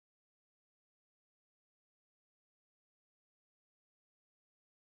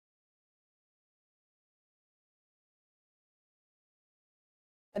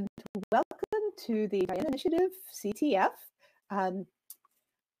And welcome to the Diana Initiative, CTF. My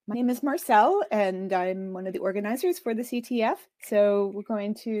name is Marcel, and I'm one of the organizers for the CTF. So we're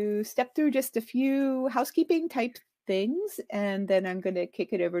going to step through just a few housekeeping type things, and then I'm going to kick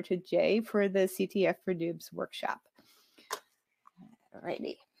it over to Jay for the CTF for Noobs workshop.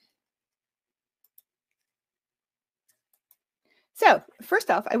 Alrighty. So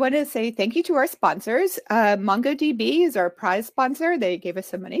first off, I want to say thank you to our sponsors. MongoDB is our prize sponsor. They gave us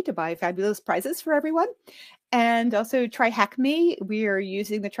some money to buy fabulous prizes for everyone. And also TryHackMe. We are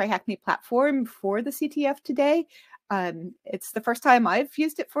using the TryHackMe platform for the CTF today. It's the first time I've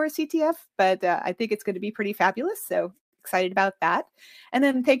used it for a CTF, but I think it's going to be pretty fabulous. So excited about that. And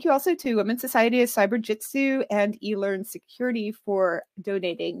then thank you also to Women's Society of Cyber Jitsu and eLearn Security for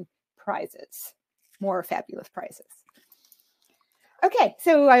donating prizes, more fabulous prizes. Okay,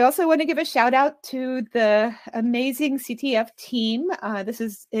 so I also want to give a shout out to the amazing CTF team. This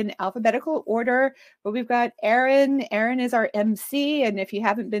is in alphabetical order, but we've got Erin. Erin is our MC, and if you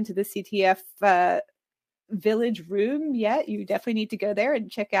haven't been to the CTF Village Room yet, you definitely need to go there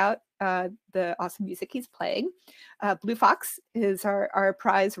and check out the awesome music he's playing. Blue Fox is our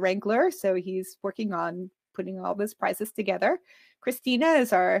prize wrangler, so he's working on putting all those prizes together. Christina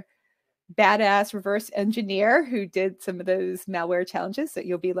is our badass reverse engineer who did some of those malware challenges that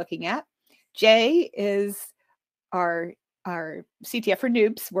you'll be looking at. Jay is our CTF for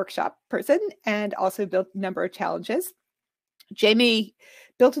Noobs workshop person and also built a number of challenges. Jamie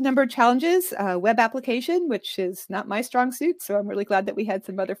built a number of challenges, web application, which is not my strong suit, so I'm really glad that we had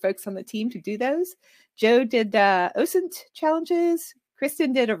some other folks on the team to do those. Joe did OSINT challenges.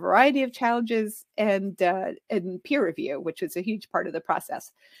 Kristen did a variety of challenges and peer review, which is a huge part of the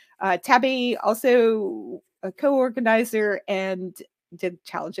process. Tabby also a co-organizer and did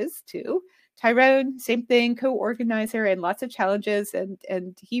challenges too. Tyrone, same thing, co-organizer and lots of challenges,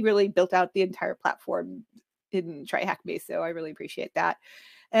 and he really built out the entire platform in TryHackMe, so I really appreciate that.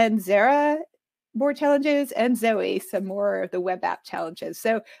 And Zara, more challenges, and Zoe, some more of the web app challenges.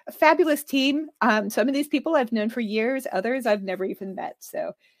 So a fabulous team. Some of these people I've known for years, others I've never even met.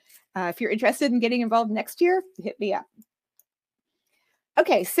 So if you're interested in getting involved next year, hit me up.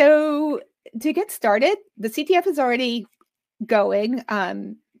 Okay, so to get started, the CTF is already going.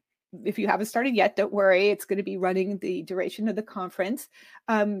 If you haven't started yet, don't worry. It's going to be running the duration of the conference.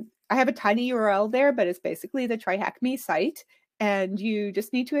 I have a tiny URL there, but it's basically the TryHackMe site. And you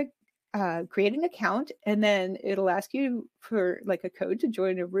just need to create an account, and then it'll ask you for like a code to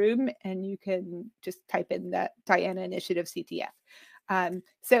join a room, and you can just type in that Diana Initiative CTF.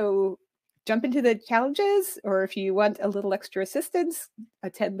 So jump into the challenges, or if you want a little extra assistance,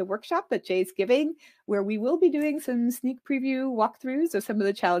 attend the workshop that Jay's giving, where we will be doing some sneak preview walkthroughs of some of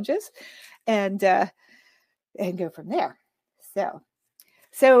the challenges, and go from there.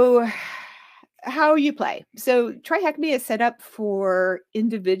 So how you play. So TryHackMe is set up for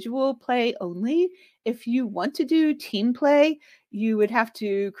individual play only. If you want to do team play, you would have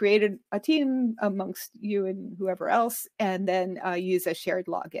to create a team amongst you and whoever else, and then use a shared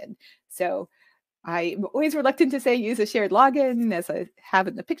login. So I'm always reluctant to say use a shared login, as I have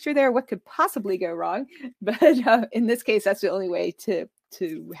in the picture there. What could possibly go wrong? But in this case, that's the only way to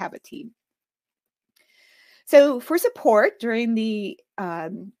have a team. So for support during the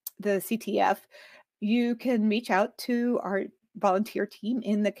CTF, you can reach out to our volunteer team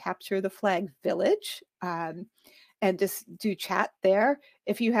in the Capture the Flag Village and just do chat there.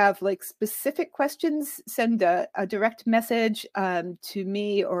 If you have like specific questions, send a direct message to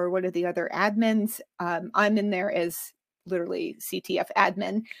me or one of the other admins. I'm in there as literally CTF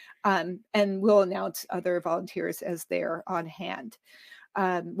admin, and we'll announce other volunteers as they're on hand.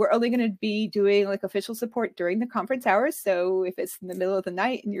 We're only going to be doing like official support during the conference hours. So if it's in the middle of the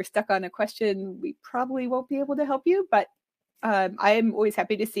night and you're stuck on a question, we probably won't be able to help you. But I'm always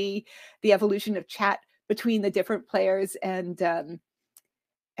happy to see the evolution of chat between the different players and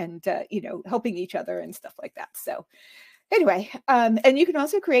you know, helping each other and stuff like that. So anyway, and you can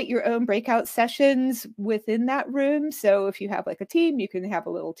also create your own breakout sessions within that room. So if you have like a team, you can have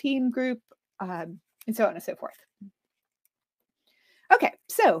a little team group, and so on and so forth. Okay,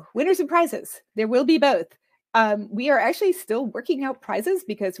 so winners and prizes. There will be both. We are actually still working out prizes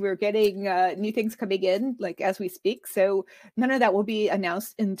because we're getting new things coming in like as we speak. So none of that will be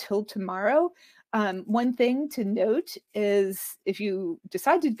announced until tomorrow. One thing to note is if you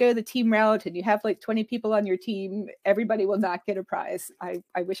decide to go the team route and you have like 20 people on your team, everybody will not get a prize.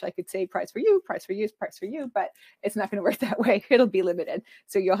 I wish I could say prize for you, prize for you, prize for you, but it's not going to work that way. It'll be limited.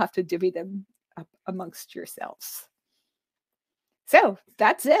 So you'll have to divvy them up amongst yourselves. So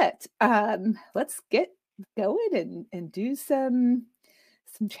that's it. Let's get going and do some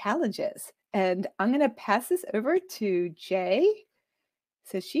some challenges. And I'm going to pass this over to Jay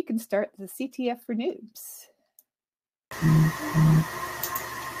so she can start the CTF for noobs.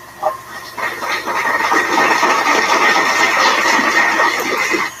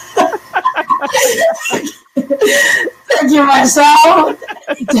 Thank you, Marcel.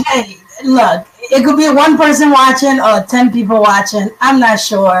 Hey, look, it could be one person watching or 10 people watching. I'm not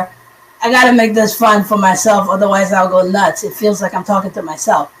sure. I got to make this fun for myself, otherwise I'll go nuts. It feels like I'm talking to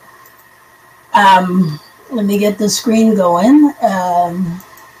myself. Let me get the screen going. There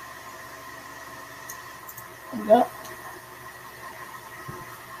we go.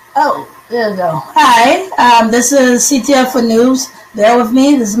 Oh, there we go. Hi, this is CTF for Noobs. Bear with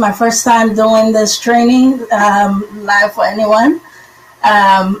me. This is my first time doing this training live for anyone.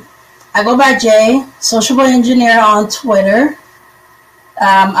 I go by Jay, sociable engineer on Twitter.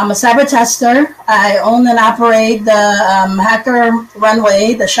 I'm a cyber tester. I own and operate the Hacker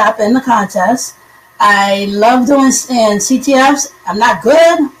Runway, the shop and the contest. I love doing CTFs. I'm not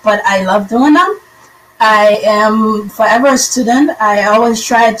good, but I love doing them. I am forever a student. I always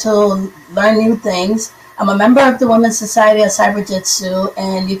try to learn new things. I'm a member of the Women's Society of Cyber Jitsu,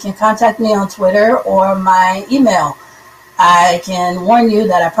 and you can contact me on Twitter or my email. I can warn you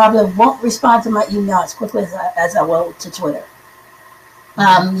that I probably won't respond to my email as quickly as I will to Twitter.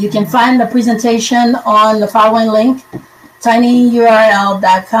 You can find the presentation on the following link,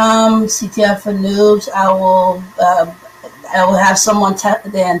 tinyurl.com, CTF for Noobs. I will have someone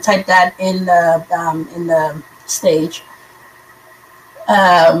then type that in the stage.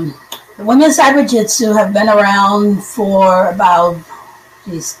 Women's Cyber Jitsu have been around for about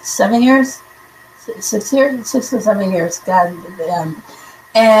 7 years, 6 years, 6 to 7 years. God,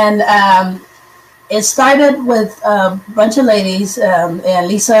 it started with a bunch of ladies, and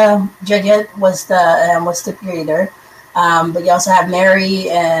Lisa Jaggett was the creator. But you also have Mary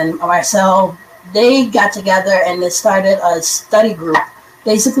and Marcel. They got together and they started a study group,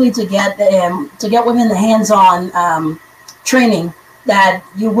 basically to get women the hands-on training that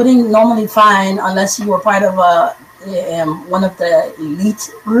you wouldn't normally find unless you were part of one of the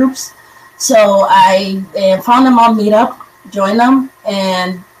elite groups. So I found them on Meetup, joined them,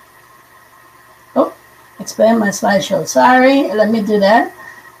 and expand my slideshow. Sorry, let me do that.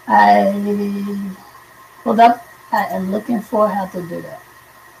 Hold up. I am looking for how to do that.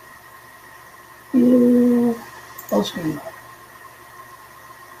 Full screen mode.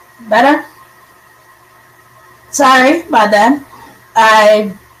 Better? Sorry about that.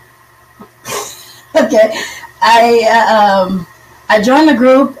 Okay. I joined the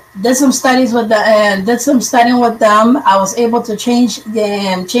group, did some studying with them. I was able to change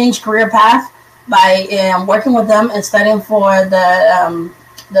career path by working with them and studying for the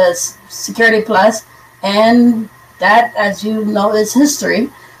Security Plus, and that, as you know, is history.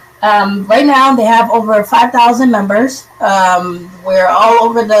 Right now, they have over 5,000 members. We're all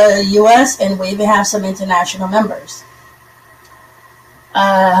over the U.S., and we even have some international members.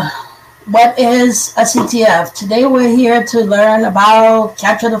 What is a CTF? Today, we're here to learn about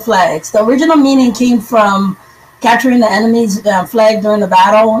capture the flags. The original meaning came from capturing the enemy's flag during the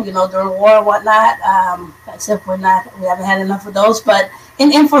battle, during war and whatnot. Except we haven't had enough of those. But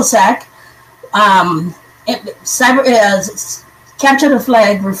in InfoSec, capture the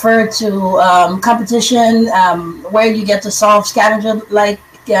flag referred to competition where you get to solve scavenger-like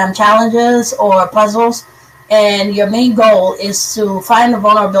challenges or puzzles, and your main goal is to find a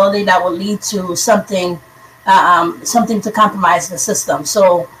vulnerability that will lead to something to compromise the system.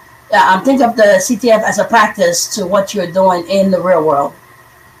 So think of the CTF as a practice to what you're doing in the real world.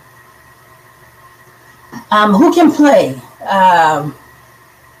 Who can play?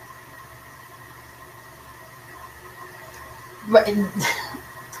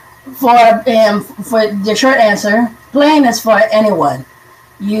 For the short answer, playing is for anyone.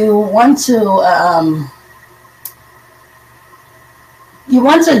 You want to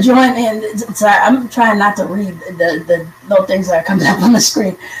join in. Sorry, I'm trying not to read the little things that are coming up on the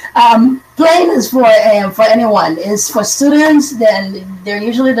screen. Playing is for anyone. It's for students. Then they're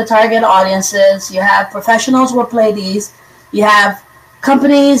usually the target audiences. You have professionals will play these. You have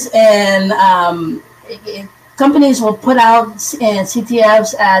companies, and companies will put out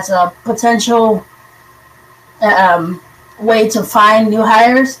CTFs as a potential way to find new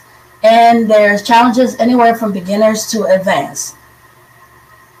hires, and there's challenges anywhere from beginners to advanced.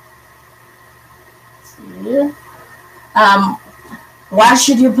 Yeah. Why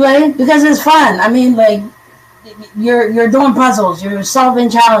should you play? Because it's fun. I mean, like, you're doing puzzles, you're solving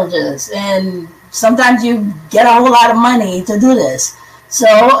challenges, and sometimes you get a whole lot of money to do this. So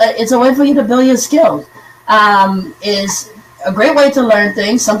it's a way for you to build your skills. a great way to learn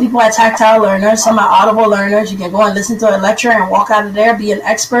things. Some people are tactile learners, some are audible learners. You can go and listen to a lecture and walk out of there, be an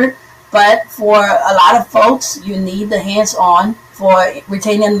expert. But for a lot of folks, you need the hands-on for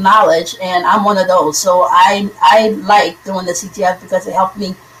retaining knowledge, and I'm one of those. So I like doing the CTF because it helped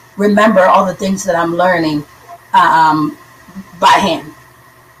me remember all the things that I'm learning by hand.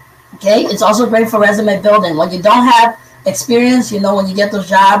 Okay, it's also great for resume building. When you don't have experience, when you get those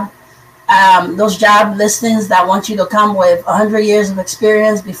job listings that want you to come with 100 years of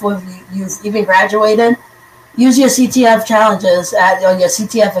experience before you've even graduated, use your CTF challenges or your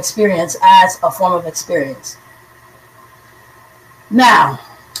CTF experience as a form of experience. Now,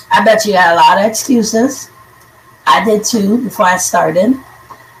 I bet you got a lot of excuses. I did too before I started.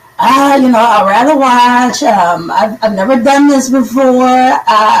 I'd rather watch. I've never done this before.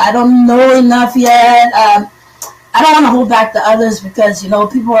 I don't know enough yet. I don't want to hold back the others because,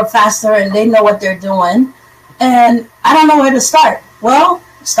 people are faster and they know what they're doing. And I don't know where to start. Well,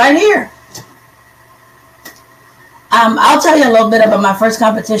 start here. I'll tell you a little bit about my first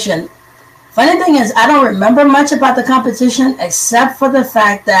competition. Funny thing is, I don't remember much about the competition except for the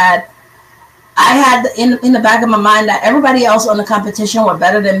fact that I had in the back of my mind that everybody else on the competition were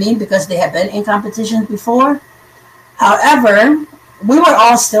better than me because they had been in competitions before. However, we were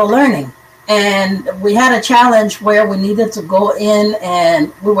all still learning. And we had a challenge where we needed to go in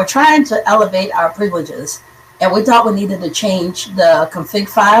and we were trying to elevate our privileges. And we thought we needed to change the config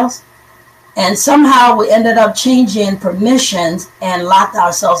files. And somehow we ended up changing permissions and locked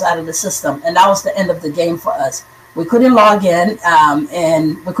ourselves out of the system. And that was the end of the game for us. We couldn't log in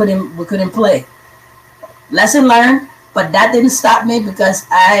and we couldn't play. Lesson learned, but that didn't stop me because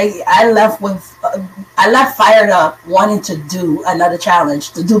I left fired up wanting to do another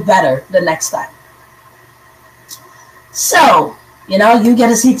challenge, to do better the next time. So, you get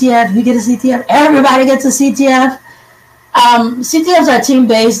a CTF, everybody gets a CTF. CTFs are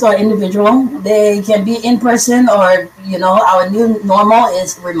team-based or individual. They can be in person or, our new normal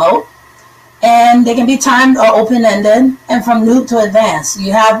is remote. And they can be timed or open-ended and from new to advanced.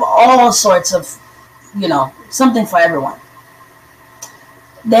 You have all sorts of, something for everyone.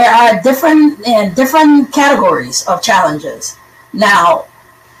 There are different categories of challenges. Now,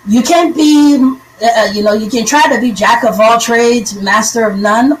 you can be, you can try to be jack of all trades, master of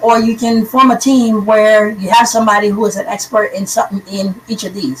none, or you can form a team where you have somebody who is an expert in something in each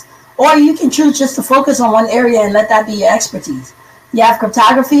of these. Or you can choose just to focus on one area and let that be your expertise. You have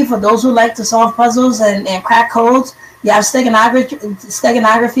cryptography for those who like to solve puzzles and crack codes. You have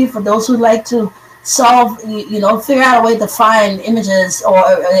steganography for those who like to solve, figure out a way to find images or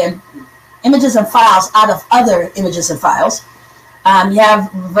images and files out of other images and files. You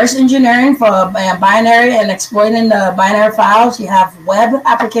have reverse engineering for binary and exploiting the binary files. You have web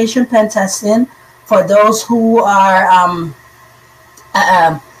application pen testing for those who are,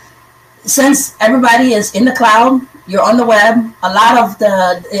 since everybody is in the cloud, you're on the web, a lot of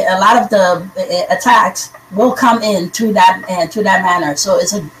the attacks will come in through that manner. So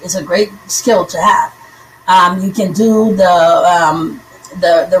it's a great skill to have. You can do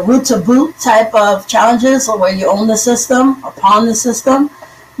the root to boot type of challenges, or where you own the system, upon the system.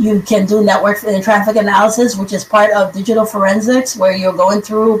 You can do network and traffic analysis, which is part of digital forensics, where you're going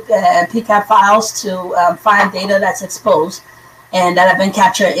through PCAP files to find data that's exposed and that have been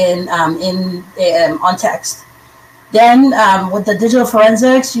captured on text. Then with the digital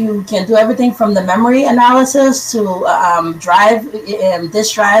forensics, you can do everything from the memory analysis to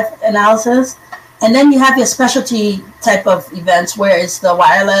disk drive analysis. And then you have your specialty type of events where it's the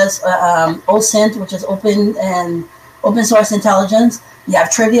wireless OSINT, which is open source intelligence. You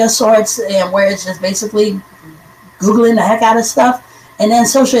have trivia sorts, where it's just basically Googling the heck out of stuff. And then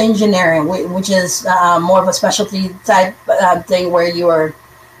social engineering, which is more of a specialty type thing where you are,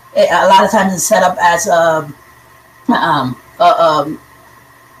 a lot of times it's set up as a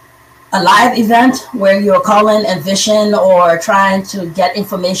live event where you're calling and vision or trying to get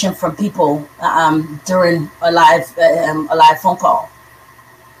information from people during a live phone call.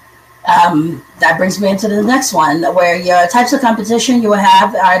 That brings me into the next one, where your types of competition you will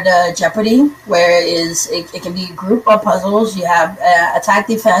have are the Jeopardy, where it can be group or puzzles. You have attack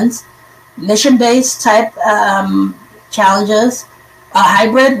defense, mission-based type challenges, a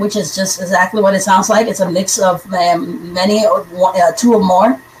hybrid, which is just exactly what it sounds like. It's a mix of many, two or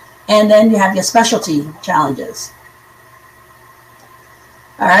more. And then you have your specialty challenges.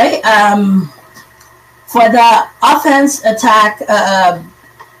 All right. For the offense, attack,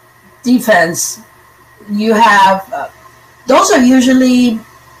 defense, you have, those are usually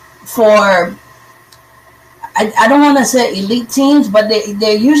for, I don't want to say elite teams, but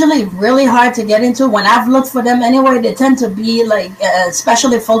they're usually really hard to get into. When I've looked for them anyway, they tend to be like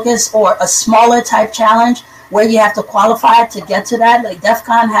specially focused or a smaller type challenge where you have to qualify to get to that. Like DEF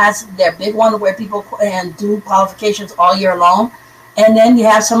CON has their big one where people can do qualifications all year long. And then you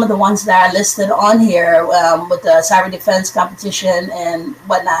have some of the ones that are listed on here with the cyber defense competition and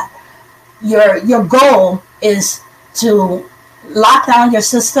whatnot. Your goal is to lock down your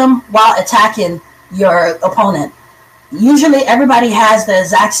system while attacking your opponent. Usually everybody has the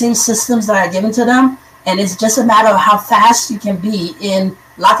exact same systems that are given to them, and it's just a matter of how fast you can be in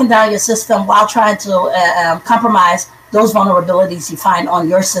locking down your system while trying to compromise those vulnerabilities you find on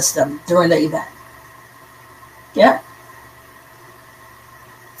your system during the event. Yeah.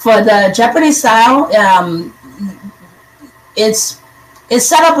 For the Jeopardy style, it's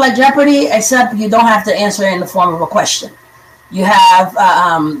set up like Jeopardy, except you don't have to answer it in the form of a question. You have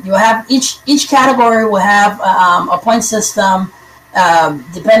each category will have a point system.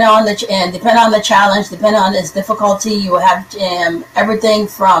 Depending on the challenge, depending on its difficulty, you will have everything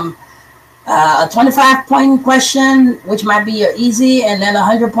from a 25-point question, which might be your easy, and then a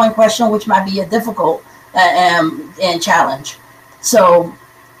 100-point question, which might be a difficult and challenge. So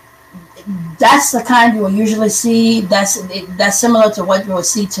that's the kind you will usually see. That's similar to what you will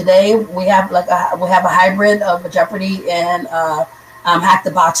see today. We have a hybrid of a Jeopardy and hack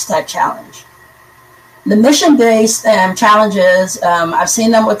the box type challenge. The mission-based challenges, I've seen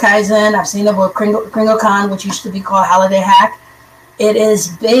them with Kaizen. I've seen them with KringoCon, which used to be called Holiday Hack. It is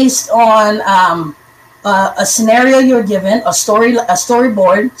based on a scenario you're given, a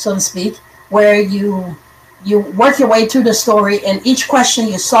storyboard, so to speak, where you work your way through the story, and each question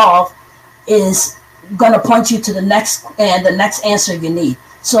you solve is going to point you to the next answer you need.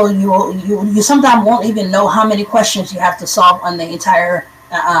 So you sometimes won't even know how many questions you have to solve on the entire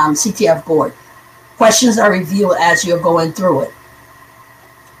CTF board. Questions are revealed as you're going through it.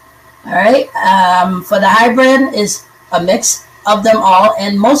 All right. For the hybrid is a mix of them all,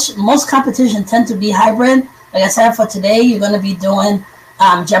 and most competitions tend to be hybrid. Like I said, for today, you're going to be doing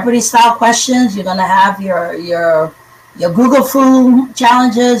Jeopardy style questions. You're going to have your Google Foo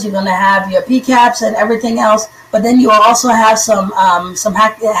challenges. You're going to have your PCAPs and everything else. But then you will also have some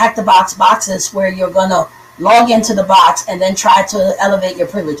hack the box boxes where you're going to log into the box and then try to elevate your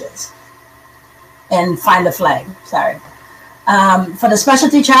privileges and find the flag. Sorry. For the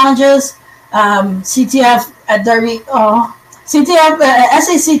specialty challenges, CTF at Derby.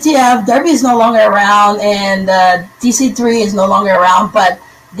 SACTF, Derby is no longer around, and DC3 is no longer around, but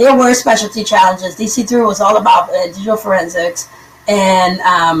there were specialty challenges. DC3 was all about digital forensics, and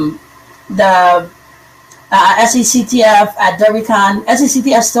the SACTF at DerbyCon,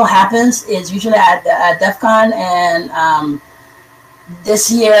 SACTF still happens. It's usually at DEF CON, and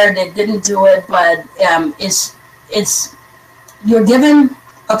this year they didn't do it, but it's you're given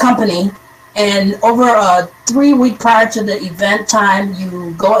a company, and over a 3 week prior to the event time,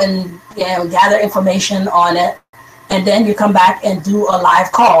 you go and gather information on it, and then you come back and do a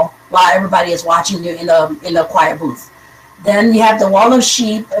live call while everybody is watching you in a quiet booth. Then you have the Wall of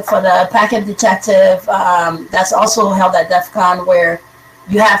Sheep for the packet detective. That's also held at DEF CON, where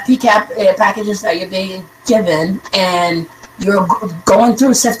you have PCAP packages that you're being given, and you're going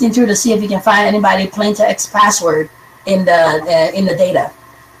through, sifting through to see if you can find anybody plain text password in the data.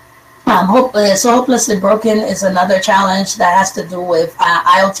 So Hopelessly Broken is another challenge that has to do with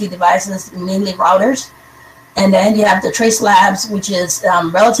IoT devices, mainly routers. And then you have the Trace Labs, which is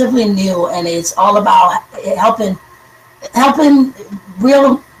relatively new, and it's all about helping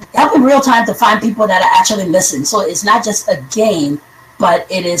real time to find people that are actually missing. So it's not just a game, but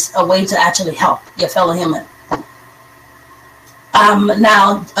it is a way to actually help your fellow human.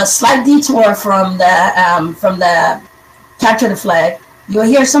 Now, a slight detour from the Capture the Flag. You'll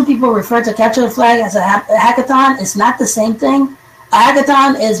hear some people refer to Capture the Flag as a hackathon. It's not the same thing. A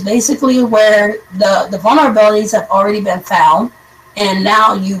hackathon is basically where the vulnerabilities have already been found, and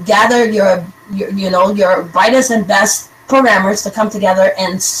now you gather your brightest and best programmers to come together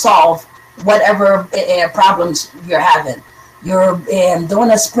and solve whatever problems you're having. You're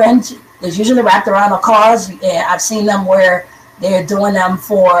doing a sprint. It's usually wrapped around a cause. I've seen them where they're doing them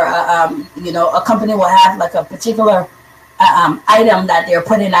for a company will have like a particular item that they're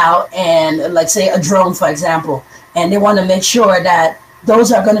putting out, and like say a drone, for example, and they want to make sure that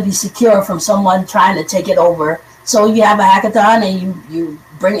those are going to be secure from someone trying to take it over. So you have a hackathon, and you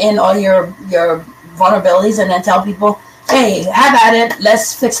bring in all your vulnerabilities, and then tell people, hey, have at it,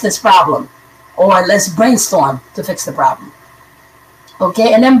 let's fix this problem, or let's brainstorm to fix the problem.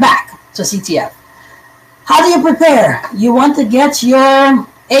 Okay, and then back to CTF. How do you prepare? You want to get your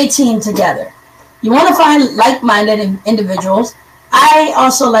A team together. You want to find like-minded individuals. I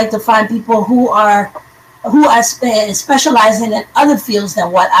also like to find people who are specializing in other fields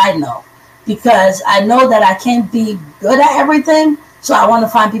than what I know, because I know that I can't be good at everything. So I want to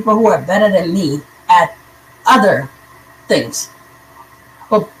find people who are better than me at other things.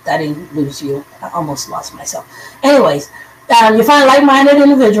 Hope that didn't lose you. I almost lost myself. Anyways, you find like-minded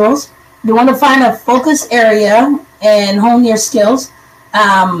individuals. You want to find a focus area and hone your skills.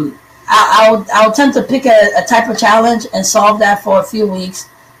 I'll tend to pick a type of challenge and solve that for a few weeks,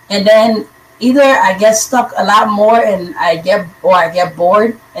 and then either I get stuck a lot more and I get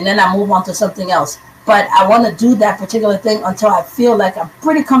bored, and then I move on to something else. But I want to do that particular thing until I feel like I'm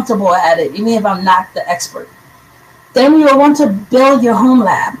pretty comfortable at it, even if I'm not the expert. Then you'll want to build your home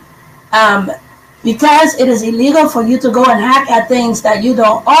lab. Because it is illegal for you to go and hack at things that you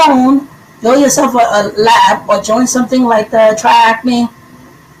don't own, build yourself a lab or join something like the TryAcme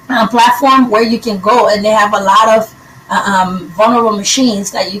platform, where you can go and they have a lot of vulnerable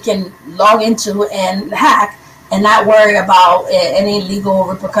machines that you can log into and hack and not worry about any legal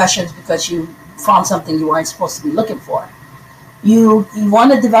repercussions because you found something you weren't supposed to be looking for. You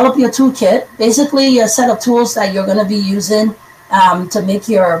want to develop your toolkit, basically a set of tools that you're going to be using to make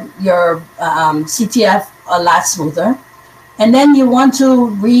your CTF a lot smoother. And then you want to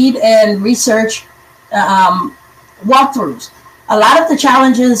read and research walkthroughs. A lot of the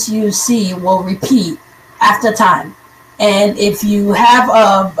challenges you see will repeat after time. And if you have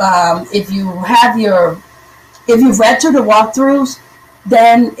if you've read through the walkthroughs,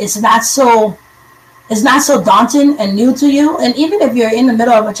 then it's not so daunting and new to you. And even if you're in the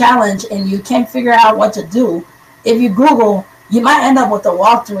middle of a challenge and you can't figure out what to do, if you Google, you might end up with a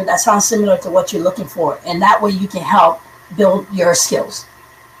walkthrough that sounds similar to what you're looking for. And that way you can help build your skills.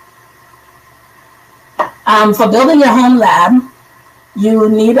 For building your home lab, you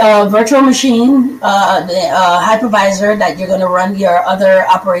need a virtual machine, a hypervisor that you're going to run your other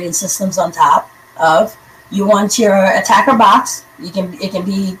operating systems on top of. You want your attacker box. It can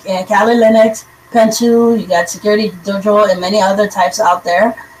be Kali Linux, Pentoo, you got Security Dojo, and many other types out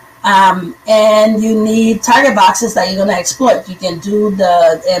there. And you need target boxes that you're going to exploit. You can do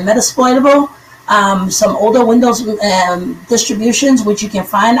the Metasploitable, some older Windows distributions, which you can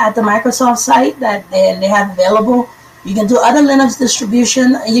find at the Microsoft site that they have available. You can do other Linux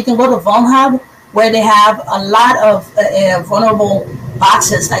distribution. You can go to VulnHub, where they have a lot of vulnerable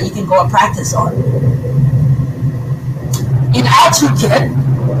boxes that you can go and practice on. In our toolkit,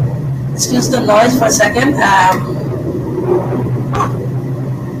 excuse the noise for a second.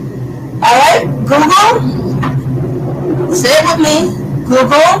 All right, Google, say it with me.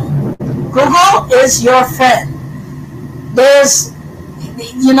 Google is your friend. They're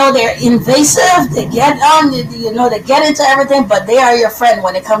invasive. They get they get into everything, but they are your friend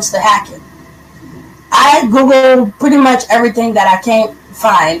when it comes to hacking. I Google pretty much everything that I can't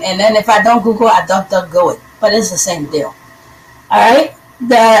find, and then if I don't Google, I DuckDuckGo it. But it's the same deal. All right.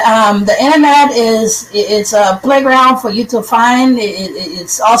 The internet it's a playground for you to find.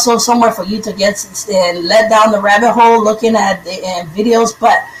 It's also somewhere for you to get led down the rabbit hole looking at videos.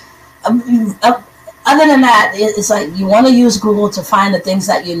 But other than that, it's like you want to use Google to find the things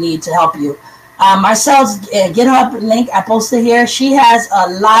that you need to help you. Marcel's GitHub link I posted here. She has a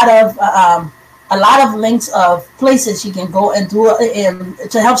lot of links of places you can go and do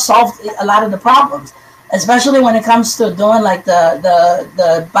to help solve a lot of the problems, especially when it comes to doing like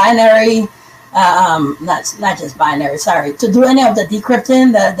the binary, not just binary, sorry, to do any of the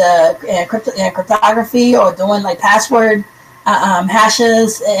decrypting, the cryptography, or doing like password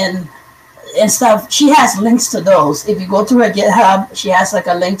hashes and stuff. She has links to those. If you go to her GitHub, she has like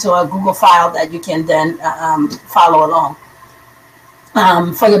a link to a Google file that you can then follow along.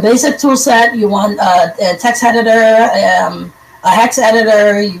 For your basic tool set, you want a text editor, a hex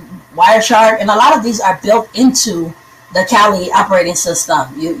editor, Wireshark, and a lot of these are built into the Kali operating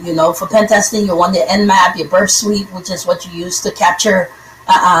system. You know, for pen testing, you want the Nmap, your burst suite, which is what you use to capture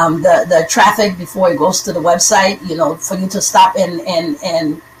the traffic before it goes to the website. You know, for you to stop and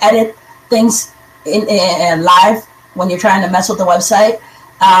edit things in live when you're trying to mess with the website.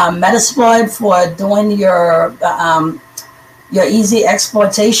 Metasploit for doing your easy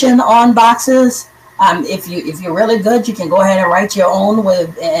exploitation on boxes. If you're really good, you can go ahead and write your own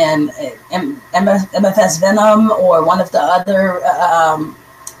with MFS Venom or one of the other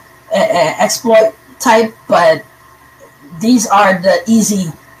exploit type. But these are the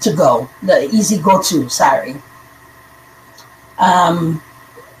easy go-to. Sorry.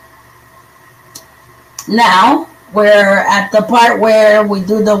 Now we're at the part where we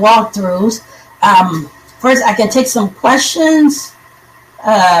do the walkthroughs. First, I can take some questions.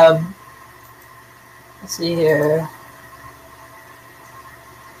 let's see here.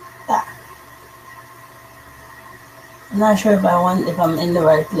 Ah, I'm not sure if I'm in the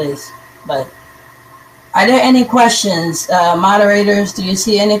right place, but are there any questions, moderators? Do you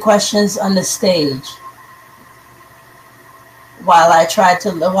see any questions on the stage while I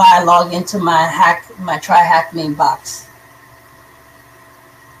log into my try hack me box?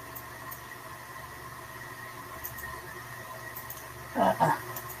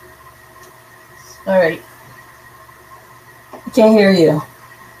 All right, I can't hear you.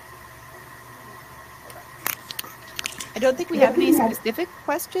 I don't think we have any specific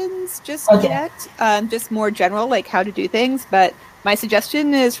questions just yet, just more general, like how to do things. But my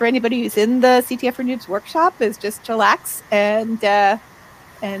suggestion is for anybody who's in the CTF for Noobs workshop is just chillax and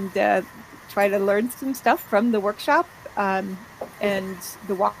try to learn some stuff from the workshop, and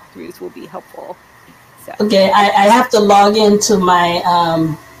the walkthroughs will be helpful. So. Okay, I have to log into my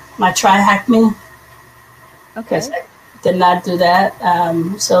my try hack me. Okay. I did not do that.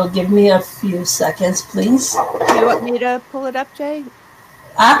 So give me a few seconds, please. Do you want me to pull it up, Jay?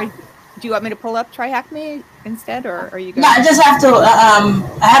 Do you want me to pull up Try Hack Me instead, or are you going? No, I just have to.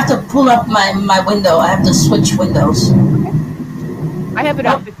 I have to pull up my window. I have to switch windows. Okay. I have it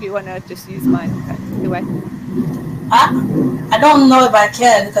up if you want to just use mine. Either way. I don't know if I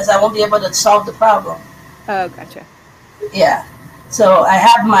can because I won't be able to solve the problem. Oh, gotcha. Yeah. So I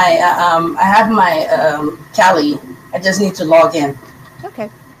have my Kali. I just need to log in. Okay.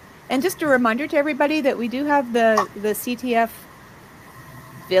 And just a reminder to everybody that we do have the CTF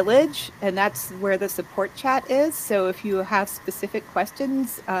village, and that's where the support chat is. So if you have specific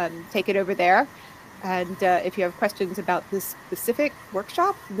questions, take it over there. And if you have questions about this specific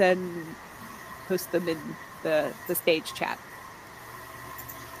workshop, then post them in the stage chat.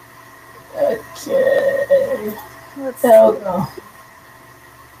 Okay. There we go.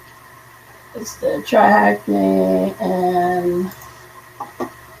 It's the try hack me, and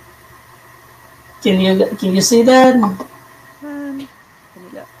can you see that? Let me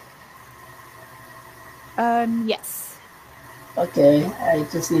look. Yes. Okay, I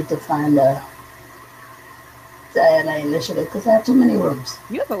just need to find the Diana initiative because I have too many rooms.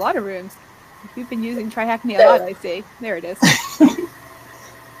 You have a lot of rooms. You've been using Try Hack Me a lot, I see. There it is. All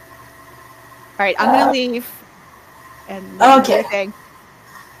right, I'm gonna leave. And okay.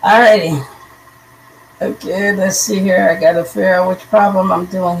 Alrighty. Okay, let's see here. I gotta figure out which problem I'm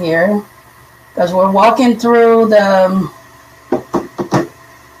doing here because we're walking through the.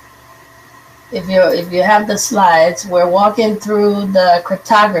 If you have the slides, we're walking through the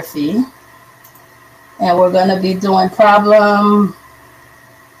cryptography, and we're going to be doing problem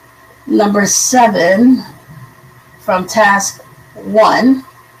number 7 from task 1.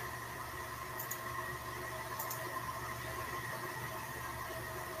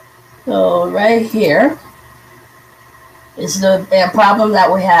 So right here is the problem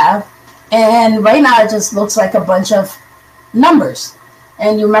that we have, and right now it just looks like a bunch of numbers.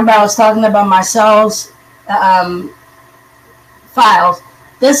 And you remember I was talking about my cells files.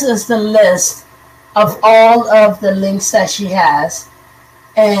 This is the list of all of the links that she has.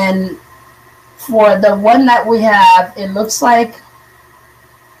 And for the one that we have, it looks like,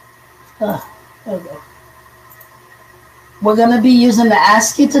 there we go. We're going to be using the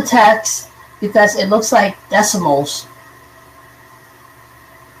ASCII to text because it looks like decimals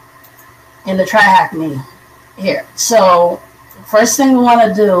in the try hack me here. So first thing we want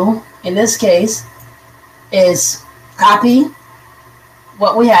to do in this case is copy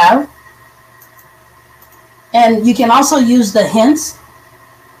what we have. And you can also use the hints.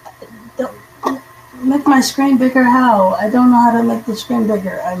 Make my screen bigger. How? I don't know how to make the screen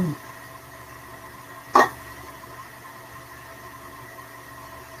bigger.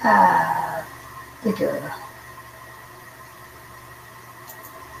 Bigger.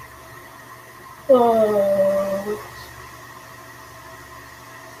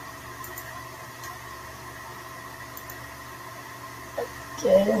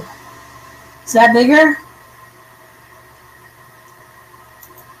 Okay. Is that bigger?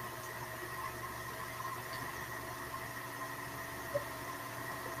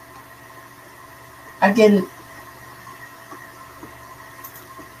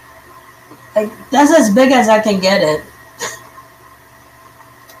 That's as big as I can get it.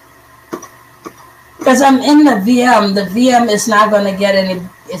 Because I'm in the VM. The VM is not going to get any.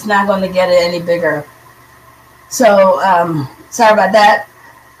 It's not going to get it any bigger. So sorry about that.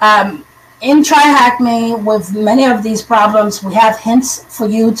 In Try Hack Me, with many of these problems, we have hints for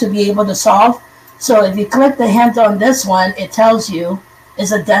you to be able to solve. So if you click the hint on this one, it tells you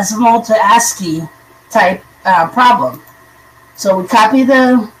it's a decimal to ASCII type problem. So we copy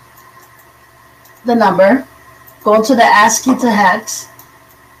the the number, go to the ASCII to hex,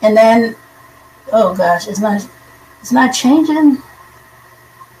 and then, oh gosh, it's not changing.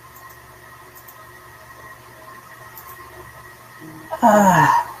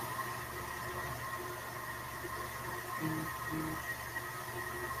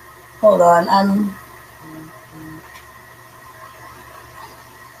 Hold on, I'm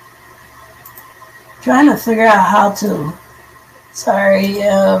trying to figure out how to. Sorry,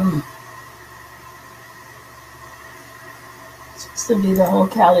 it's supposed to be the whole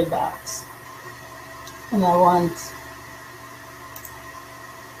Cali box, and I want.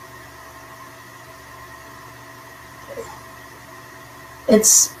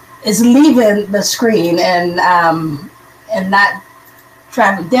 It's leaving the screen and not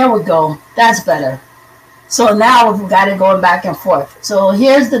traveling. There we go. That's better. So now we've got it going back and forth. So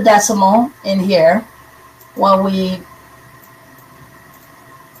here's the decimal in here. When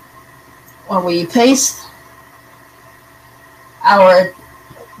we paste our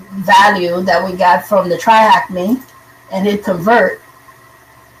value that we got from the TriHackMe and hit convert,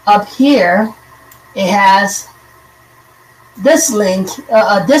 up here it has this link,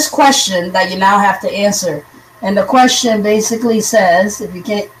 this question that you now have to answer. And the question basically says, if you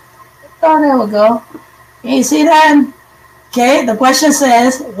can't, oh, there we go. Can you see that? Okay, the question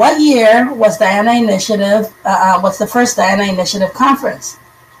says, what year was Diana Initiative, what's the first Diana Initiative conference?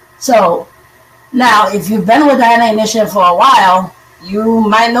 So now, if you've been with Diana Initiative for a while, you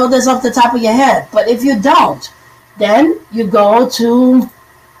might know this off the top of your head. But if you don't, then you go to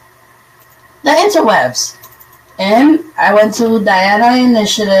the interwebs. And I went to Diana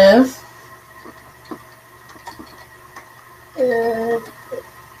Initiative.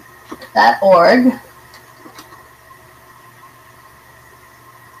 .org.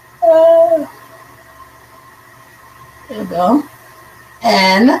 There you go.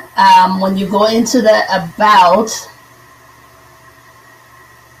 And when you go into the about,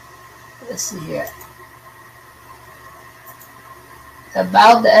 let's see here.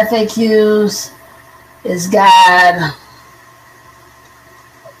 About the FAQs is got,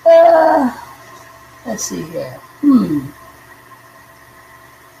 let's see here.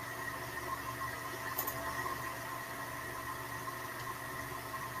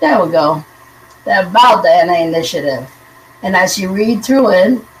 There we go. The About the NA Initiative. And as you read through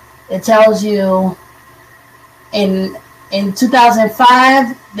it, it tells you in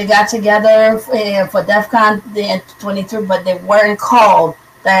 2005, they got together for DEF CON 23, but they weren't called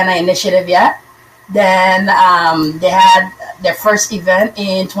Diana Initiative yet. Then they had their first event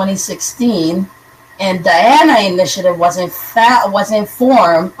in 2016, and Diana Initiative wasn't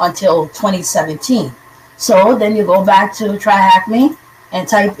formed until 2017. So then you go back to TriHackMe and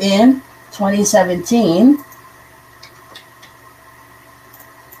type in 2017.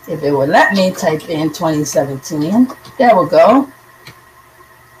 If it would let me type in 2017, there we go.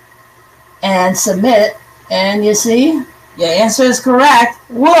 And submit, and you see, your answer is correct.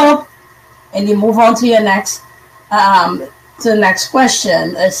 Whoop! And you move on to your next, to the next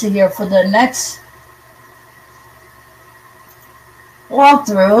question. Let's see here for the next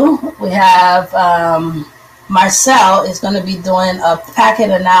walkthrough. We have Marcel is going to be doing a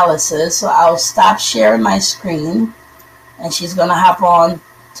packet analysis, so I'll stop sharing my screen, and she's going to hop on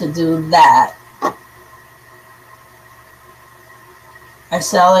to do that.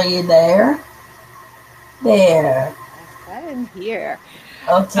 Marcel, are you there? There. I'm here.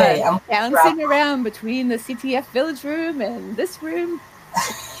 Okay. I'm bouncing around between the CTF Village room and this room.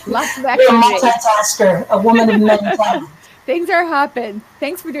 Lots of activity. You're a multitasker, a woman of many talents. Things are hopping.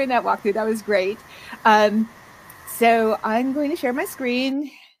 Thanks for doing that walkthrough. That was great. So I'm going to share my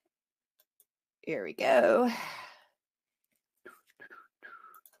screen. Here we go.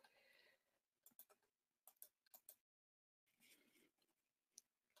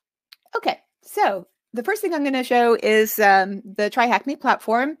 Okay, so the first thing I'm going to show is the TriHackMe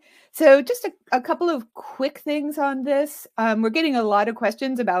platform. So just a couple of quick things on this. We're getting a lot of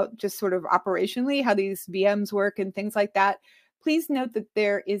questions about just sort of operationally how these VMs work and things like that. Please note that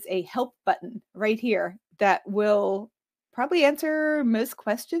there is a help button right here that will probably answer most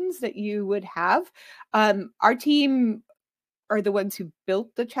questions that you would have. Our team are the ones who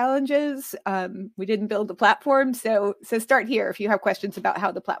built the challenges. We didn't build the platform, so start here if you have questions about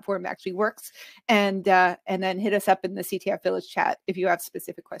how the platform actually works, and then hit us up in the CTF Village chat if you have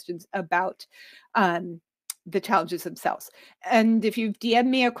specific questions about the challenges themselves. And if you've DM'd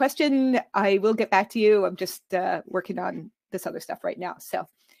me a question, I will get back to you. I'm just working on this other stuff right now. So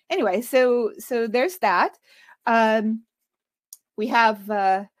anyway, so there's that. We have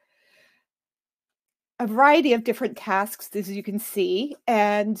a variety of different tasks, as you can see,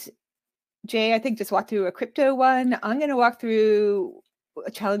 and Jay, I think, just walked through a crypto one. I'm going to walk through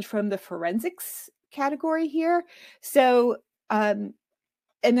a challenge from the forensics category here. So, and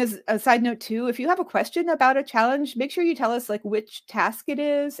as a side note too, if you have a question about a challenge, make sure you tell us like which task it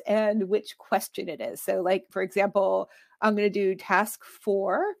is and which question it is. So like, for example, I'm going to do task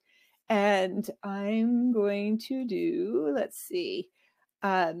 4 and I'm going to do, let's see,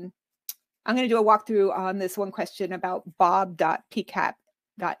 I'm going to do a walkthrough on this one question about bob.pcat.ng.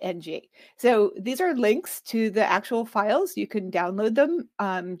 So these are links to the actual files. You can download them.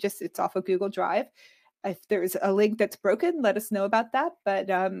 It's off of Google Drive. If there's a link that's broken, let us know about that.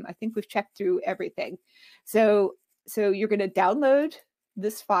 But I think we've checked through everything. So you're going to download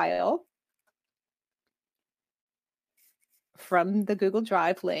this file from the Google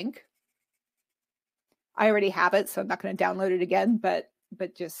Drive link. I already have it, so I'm not going to download it again, but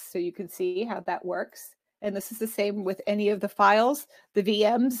just so you can see how that works. And this is the same with any of the files. The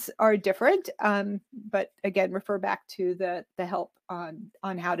VMs are different, but again, refer back to the help on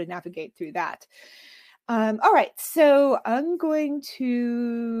how to navigate through that. All right, so I'm going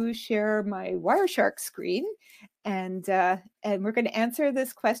to share my Wireshark screen, and we're going to answer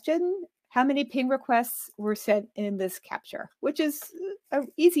this question: how many ping requests were sent in this capture? Which is an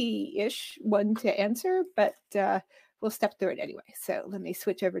easy-ish one to answer, but we'll step through it anyway. So let me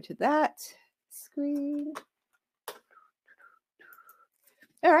switch over to that screen.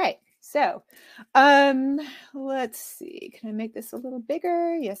 All right, so let's see. Can I make this a little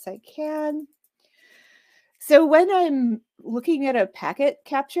bigger? Yes, I can. So when I'm looking at a packet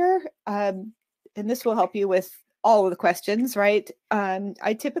capture, and this will help you with all of the questions, right?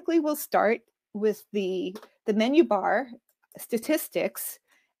 I typically will start with the menu bar, statistics,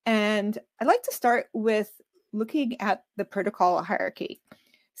 and I like to start with looking at the protocol hierarchy.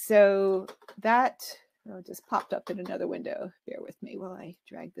 So that just popped up in another window. Bear with me while I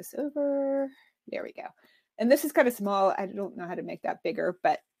drag this over. There we go. And this is kind of small. I don't know how to make that bigger,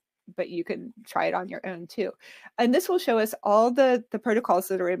 but you can try it on your own too. And this will show us all the protocols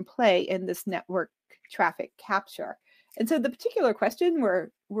that are in play in this network traffic capture. And so the particular question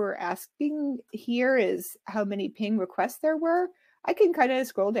we're asking here is how many ping requests there were. I can kind of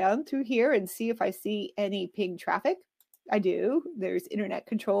scroll down through here and see if I see any ping traffic. I do. There's Internet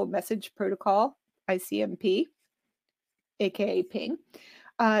Control Message Protocol, ICMP, aka ping.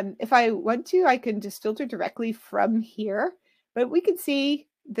 If I want to, I can just filter directly from here, but we can see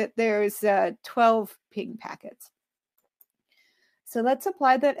that there's 12 ping packets. So let's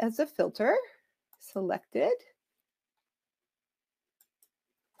apply that as a filter. Selected.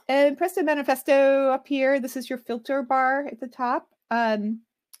 And Presto Manifesto up here, this is your filter bar at the top.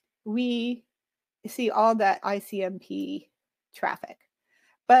 We see all that ICMP traffic,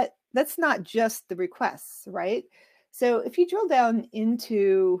 but that's not just the requests, right? So if you drill down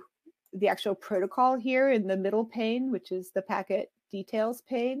into the actual protocol here in the middle pane, which is the packet details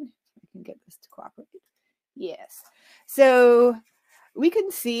pane, I can get this to cooperate. Yes. So we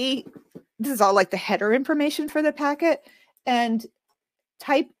can see this is all like the header information for the packet, and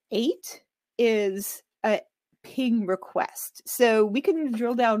type 8 is a ping request. So we can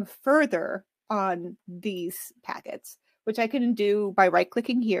drill down further on these packets, which I can do by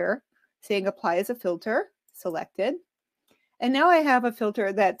right-clicking here, saying apply as a filter, selected. And now I have a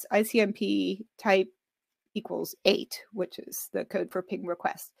filter that's ICMP type equals 8, which is the code for ping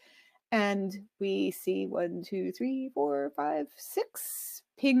request. And we see 1, 2, 3, 4, 5, 6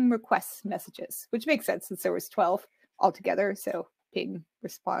 ping request messages, which makes sense since there was 12 altogether. So ping,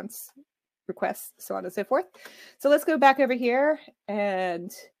 response, requests, so on and so forth. So let's go back over here and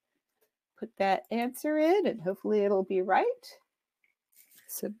put that answer in, and hopefully it'll be right.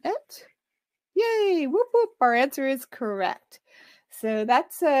 Submit. Yay, whoop, whoop, our answer is correct. So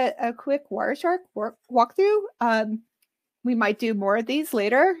that's a quick Wireshark walkthrough. We might do more of these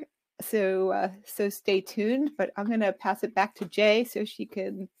later, so stay tuned, but I'm gonna pass it back to Jay so she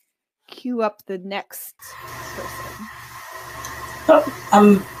can queue up the next person.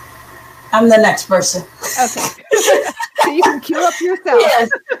 Oh, I'm the next person. Okay. So you can queue up yourself. Yes,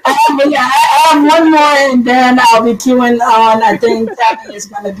 I have one more, and then I'll be queuing on. I think Tabby is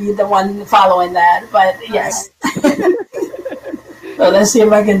going to be the one following that. But yes. So let's see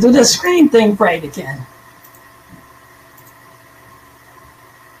if I can do the screen thing right again.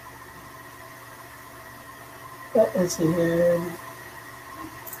 Let's see here.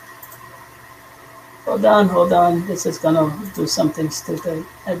 Hold on. This is going to do something stupid.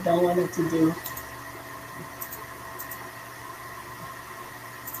 I don't want it to do.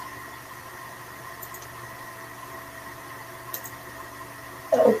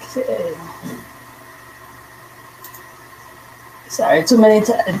 Okay. So sorry, too many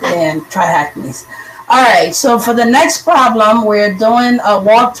and try hack me's. All right, so for the next problem, we're doing a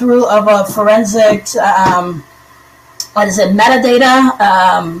walkthrough of a forensics, what is it,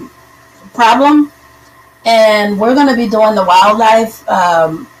 metadata problem. And we're going to be doing the wildlife,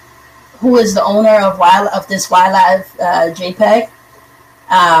 who is the owner of this wildlife JPEG.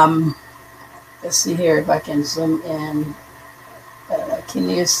 Let's see here if I can zoom in. Can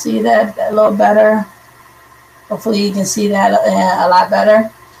you see that a little better? Hopefully you can see that a lot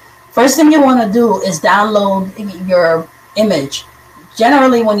better. First thing you want to do is download your image.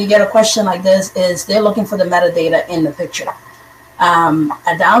 Generally, when you get a question like this, they're looking for the metadata in the picture.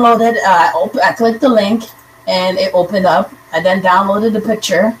 I downloaded, I clicked the link and it opened up. I then downloaded the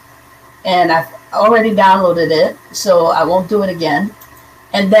picture and I've already downloaded it, so I won't do it again.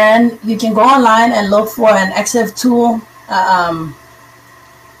 And then you can go online and look for an EXIF tool,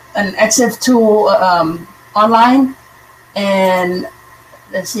 online. And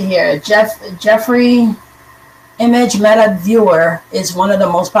let's see here, Jeffrey Image Meta Viewer is one of the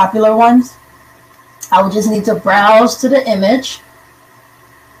most popular ones. I would just need to browse to the image,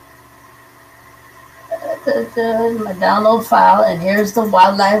 my download file, and here's the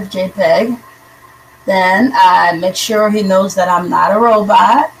wildlife JPEG. Then I make sure he knows that I'm not a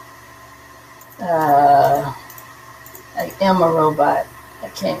robot. I am a robot. I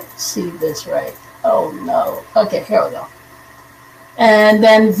can't see this right. Oh no. Okay, here we go. And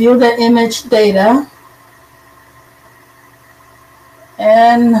then view the image data.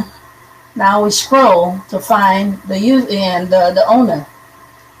 And now we scroll to find the user and the owner.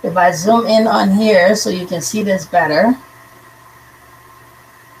 If I zoom in on here so you can see this better,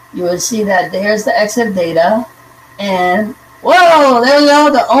 you will see that there's the EXIF data. And whoa, there we go.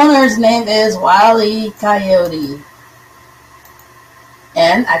 The owner's name is Wile E. Coyote.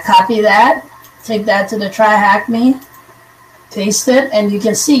 And I copy that, take that to the Try Hack Me, paste it, and you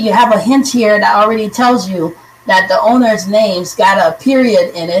can see you have a hint here that already tells you that the owner's name's got a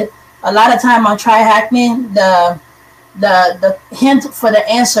period in it. A lot of time on Try Hack Me, the hint for the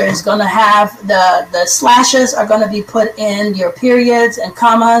answer is going to have the slashes are going to be put in, your periods and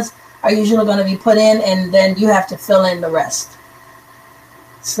commas are usually going to be put in, and then you have to fill in the rest.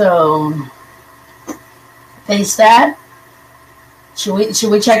 So paste that. Should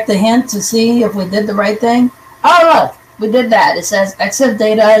we check the hint to see if we did the right thing? Oh, look, we did that. It says EXIF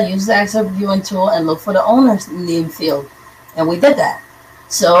data, use the EXIF viewing tool and look for the owner's name field. And we did that.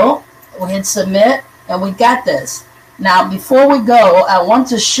 So we hit submit and we got this. Now, before we go, I want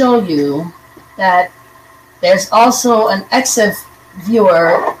to show you that there's also an EXIF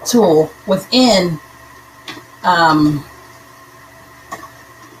viewer tool within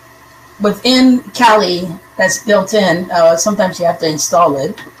Kali that's built in. Sometimes you have to install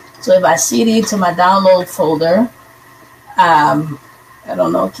it. So if I CD to my download folder, I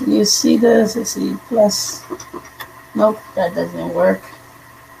don't know, can you see this? Let's see, plus, nope, that doesn't work.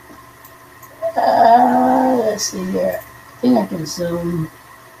 Let's see here. I think I can zoom.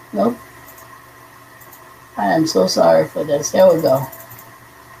 Nope. I am so sorry for this. Here we go.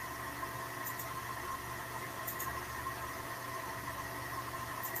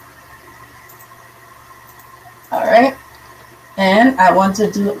 All right. And I want to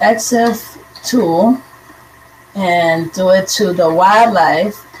do EXIF tool and do it to the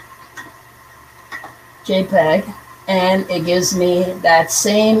wildlife JPEG. And it gives me that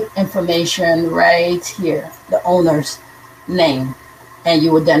same information right here, the owner's name. And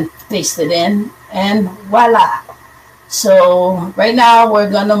you would then paste it in and voila. So right now we're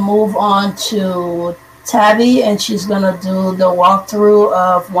gonna move on to Tabby, and she's gonna do the walkthrough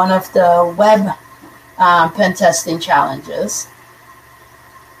of one of the web pen testing challenges.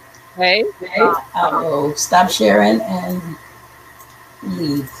 Hey. I will stop sharing and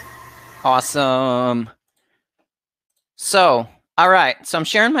leave. Awesome. So, all right. So I'm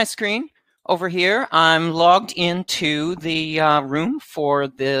sharing my screen over here. I'm logged into the room for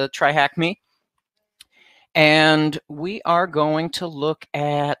the Try Hack Me. And we are going to look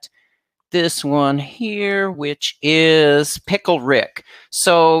at this one here, which is Pickle Rick.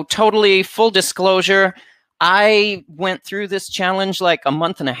 So totally full disclosure, I went through this challenge like a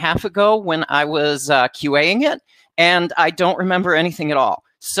month and a half ago when I was QAing it, and I don't remember anything at all.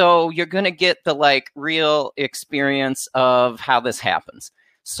 So you're going to get the like real experience of how this happens.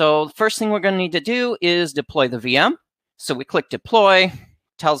 So the first thing we're going to need to do is deploy the VM. So we click deploy,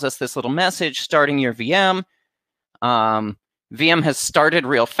 tells us this little message, starting your VM. VM has started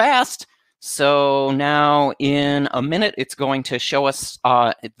real fast. So now in a minute, it's going to show us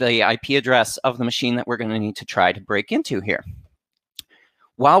the IP address of the machine that we're going to need to try to break into here.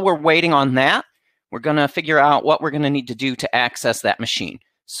 While we're waiting on that, we're going to figure out what we're going to need to do to access that machine.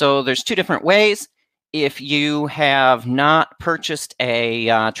 So there's two different ways. If you have not purchased a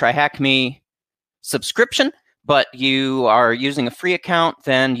TryHackMe subscription, but you are using a free account,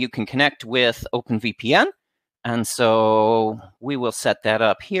 then you can connect with OpenVPN. And so we will set that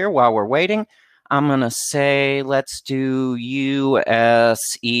up here while we're waiting. I'm going to say, let's do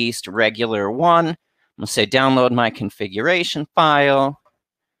US East regular 1. I'm going to say download my configuration file.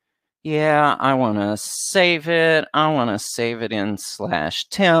 Yeah, I want to save it. I want to save it in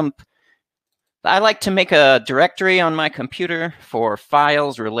 /temp. I like to make a directory on my computer for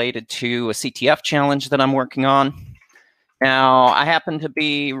files related to a CTF challenge that I'm working on. Now, I happen to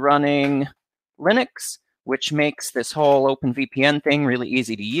be running Linux, which makes this whole OpenVPN thing really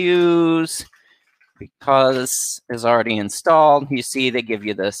easy to use because it's already installed. You see, they give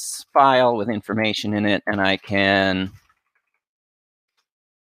you this file with information in it, and I can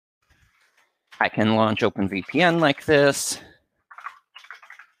launch OpenVPN like this.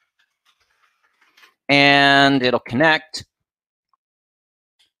 And it'll connect.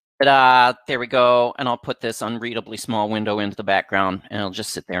 Ta-da, there we go. And I'll put this unreadably small window into the background, and it'll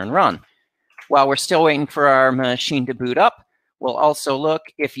just sit there and run. While we're still waiting for our machine to boot up, we'll also look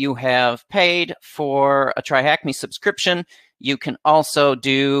if you have paid for a TryHackMe subscription. You can also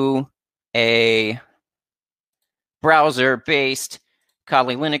do a browser-based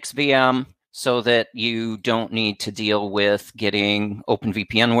Kali Linux VM so that you don't need to deal with getting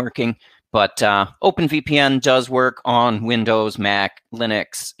OpenVPN working. But OpenVPN does work on Windows, Mac,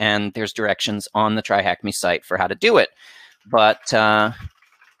 Linux, and there's directions on the TryHackMe site for how to do it. But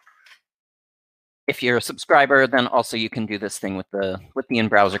if you're a subscriber, then also you can do this thing with the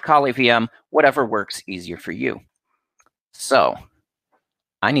in-browser Kali VM, whatever works easier for you. So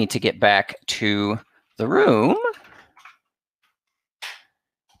I need to get back to the room.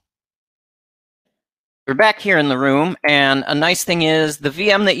 We're back here in the room, and a nice thing is the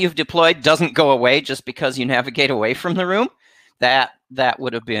VM that you've deployed doesn't go away just because you navigate away from the room. That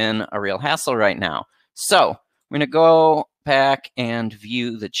would have been a real hassle right now. So we're going to go back and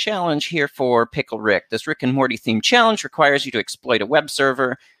view the challenge here for Pickle Rick. This Rick and Morty themed challenge requires you to exploit a web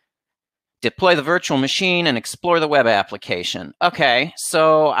server, deploy the virtual machine, and explore the web application. Okay,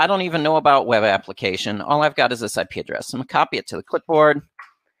 so I don't even know about web application. All I've got is this IP address. I'm going to copy it to the clipboard,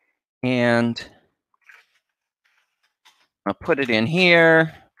 and I'll put it in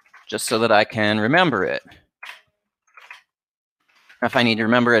here just so that I can remember it. If I need to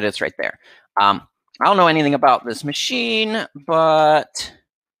remember it, it's right there. I don't know anything about this machine, but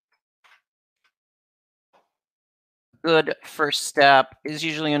a good first step is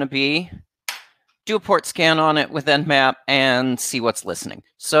usually going to be do a port scan on it with Nmap and see what's listening.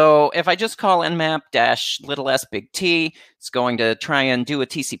 So if I just call nmap-s big T, it's going to try and do a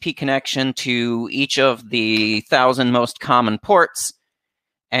TCP connection to each of the 1,000 most common ports,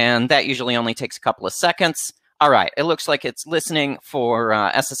 and that usually only takes a couple of seconds. All right, it looks like it's listening for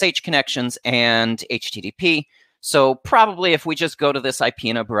SSH connections and HTTP. So probably if we just go to this IP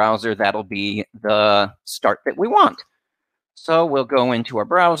in a browser, that'll be the start that we want. So we'll go into our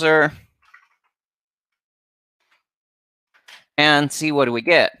browser and see what do we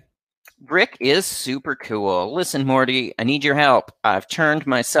get. Rick is super cool. Listen, Morty, I need your help. I've turned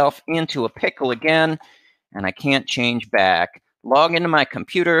myself into a pickle again, and I can't change back. Log into my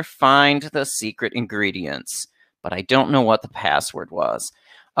computer, find the secret ingredients. But I don't know what the password was.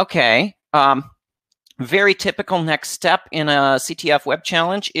 Okay, very typical next step in a CTF web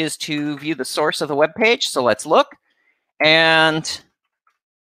challenge is to view the source of the web page. So let's look. And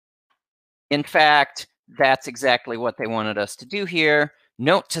in fact, that's exactly what they wanted us to do here.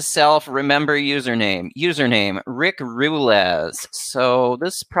 Note to self, remember username. Username, Rick Rules. So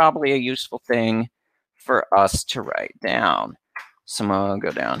this is probably a useful thing for us to write down. So I'm going to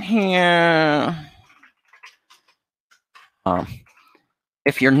go down here.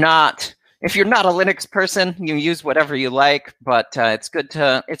 If you're not a Linux person, you use whatever you like, but it's good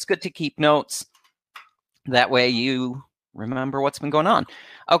to keep notes. That way you remember what's been going on.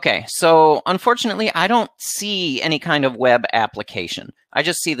 Okay, so unfortunately, I don't see any kind of web application. I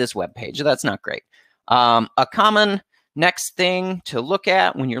just see this web page. That's not great. A common next thing to look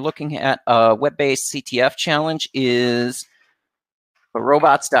at when you're looking at a web-based CTF challenge is the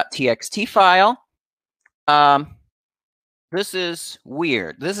robots.txt file. This is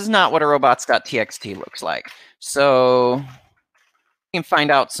weird. This is not what a robots.txt looks like. So you can find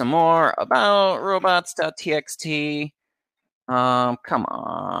out some more about robots.txt. Come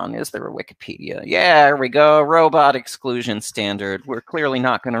on, is there a Wikipedia? Yeah, there we go. Robot exclusion standard. We're clearly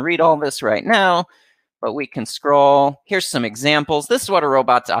not going to read all this right now, but we can scroll. Here's some examples. This is what a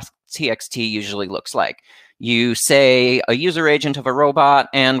robots.txt txt usually looks like. You say a user agent of a robot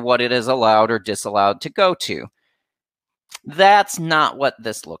and what it is allowed or disallowed to go to. That's not what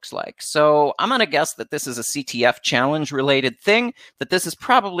this looks like. So I'm going to guess that this is a CTF challenge related thing, that this is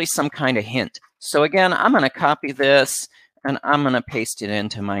probably some kind of hint. So again, I'm going to copy this and I'm going to paste it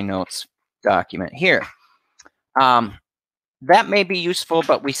into my notes document here. That may be useful,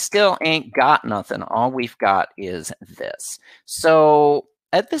 but we still ain't got nothing. All we've got is this. So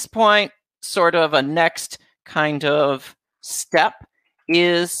at this point, sort of a next kind of step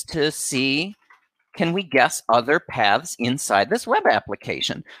is to see, can we guess other paths inside this web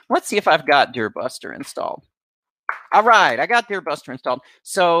application? Let's see if I've got Dirbuster installed. All right, I got Dirbuster installed.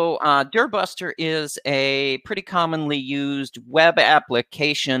 So Dirbuster is a pretty commonly used web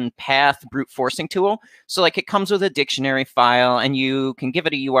application path brute forcing tool. So like it comes with a dictionary file and you can give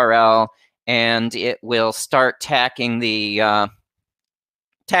it a URL and it will start tacking the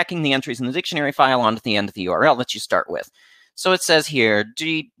entries in the dictionary file onto the end of the URL that you start with. So it says here,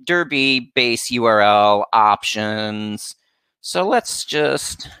 Derby base URL options. So let's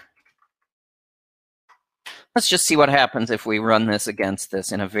just see what happens if we run this against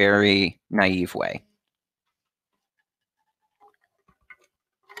this in a very naive way.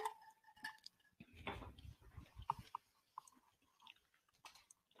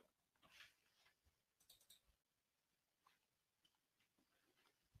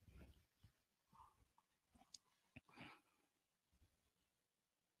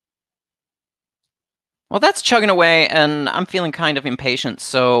 Well, that's chugging away, and I'm feeling kind of impatient.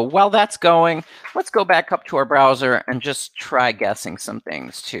 So while that's going, let's go back up to our browser and just try guessing some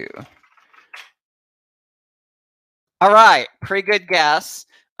things too. All right, pretty good guess.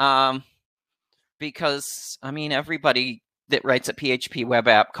 Because, I mean, everybody that writes a PHP web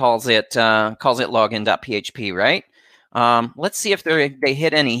app calls it login.php, right? Let's see if they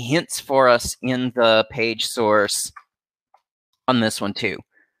hit any hints for us in the page source on this one too.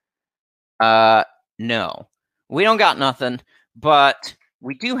 No, we don't got nothing, but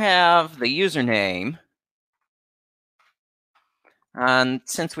we do have the username. And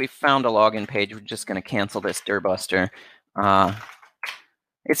since we found a login page, we're just going to cancel this Dirbuster.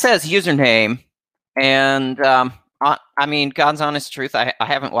 It says username, and I mean, God's honest truth, I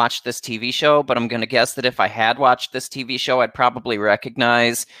haven't watched this TV show, but I'm going to guess that if I had watched this TV show, I'd probably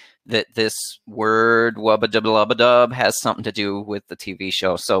recognize that this word wubba-dubba-lubba-dub has something to do with the TV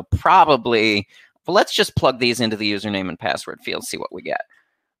show. So probably, well, let's just plug these into the username and password field, see what we get.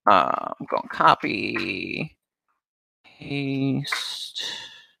 I'm going to copy, paste,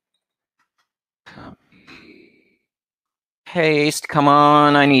 paste. Come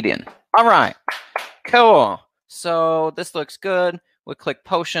on, I need in. All right, cool. So this looks good. We'll click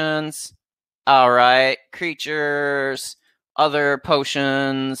potions. All right, creatures, other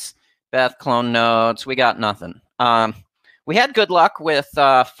potions, Beth clone nodes. We got nothing. We had good luck with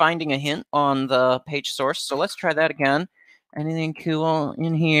finding a hint on the page source. So let's try that again. Anything cool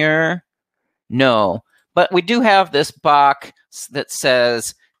in here? No, but we do have this box that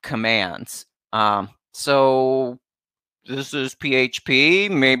says commands. So this is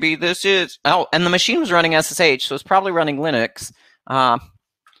PHP. Maybe this is, oh, and the machine was running SSH, so it's probably running Linux.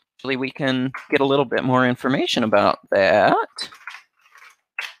 Actually, we can get a little bit more information about that.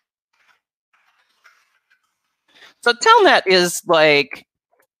 So Telnet is like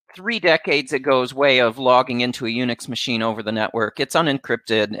 3 decades ago's way of logging into a Unix machine over the network. It's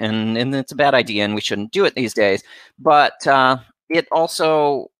unencrypted, and it's a bad idea, and we shouldn't do it these days. But it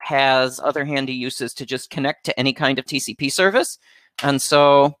also has other handy uses to just connect to any kind of TCP service. And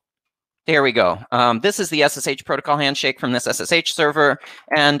so there we go. This is the SSH protocol handshake from this SSH server,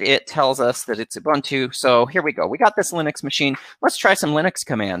 and it tells us that it's Ubuntu. So here we go. We got this Linux machine. Let's try some Linux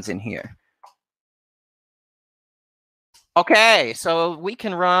commands in here. Okay, so we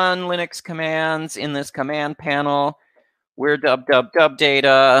can run Linux commands in this command panel. We're dub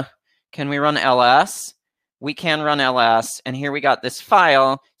data. Can we run ls? We can run ls, and here we got this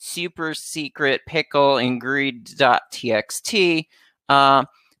file, super secret pickle ingrid.txt.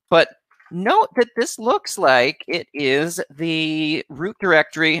 But note that this looks like it is the root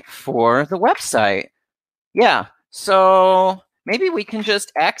directory for the website. Yeah, so maybe we can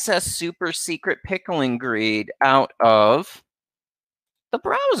just access super secret pickle ingrid out of the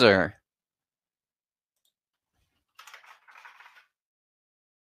browser.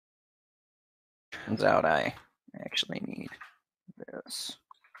 Turns out I actually need this.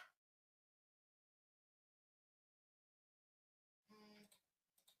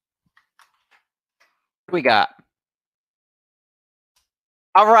 What do we got?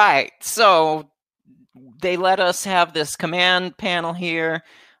 All right, so they let us have this command panel here.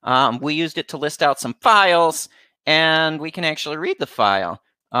 We used it to list out some files, and we can actually read the file.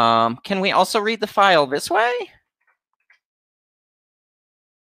 Can we also read the file this way?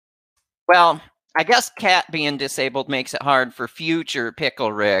 Well, I guess cat being disabled makes it hard for future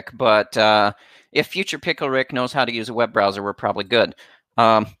Pickle Rick, but if future Pickle Rick knows how to use a web browser, we're probably good.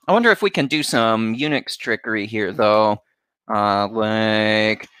 I wonder if we can do some Unix trickery here, though.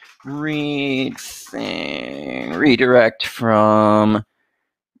 Like redirect from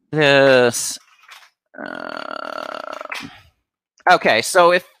this. Okay,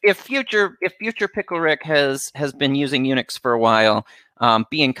 so if future Pickle Rick has been using Unix for a while,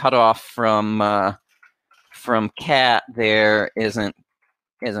 being cut off from cat there isn't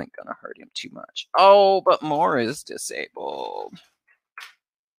gonna hurt him too much. Oh, but more is disabled.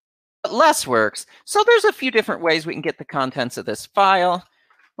 But less works. So there's a few different ways we can get the contents of this file.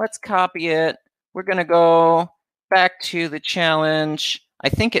 Let's copy it. We're gonna go back to the challenge. I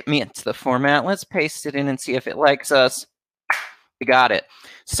think it meets the format. Let's paste it in and see if it likes us. We got it.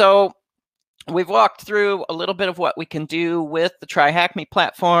 So we've walked through a little bit of what we can do with the TryHackMe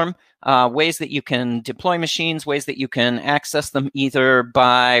platform, ways that you can deploy machines, ways that you can access them either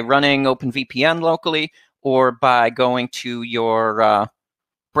by running OpenVPN locally or by going to your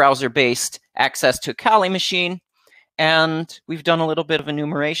browser-based access to a Kali machine. And we've done a little bit of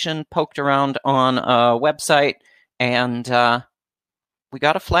enumeration, poked around on a website, and we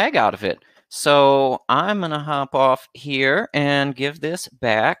got a flag out of it. So I'm going to hop off here and give this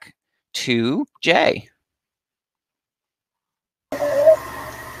back to Jay.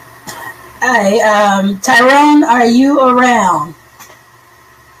 Hi, Tyrone, are you around?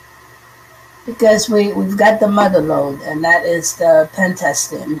 Because we've got the mother load, and that is the pen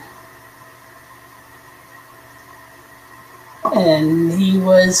testing. And he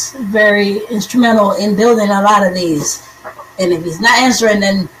was very instrumental in building a lot of these. And if he's not answering,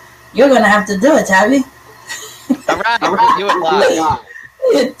 then you're going to have to do it, Tabby. All right, we'll do it live.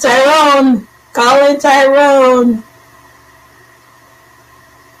 Tyrone, calling Tyrone.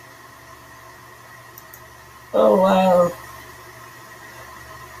 Oh, wow.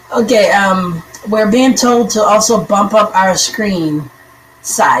 Okay, we're being told to also bump up our screen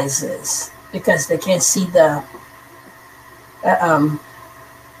sizes because they can't see the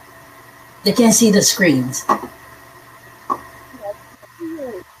screens.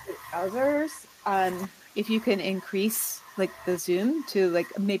 Browsers, if you can increase like the zoom to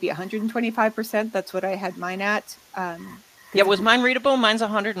like maybe 125%, that's what I had mine at. Yeah, was mine readable? Mine's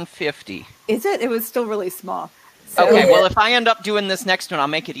 150. Is it? It was still really small. So, okay, well, if I end up doing this next one, I'll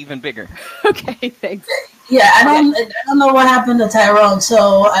make it even bigger. Okay, thanks. Yeah, I don't know what happened to Tyrone.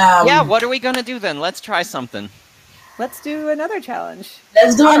 So yeah, what are we gonna do then? Let's try something. Let's do another challenge.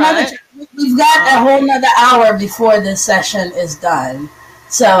 Let's do another. We've got a whole nother hour before this session is done.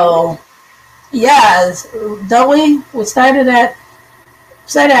 So, yeah, don't we? We started at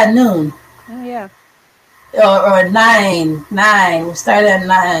noon. Oh yeah. Or 9. We started at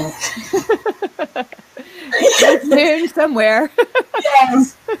 9. Noon somewhere.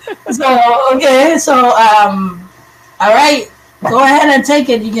 Yes. So okay. So all right. Go ahead and take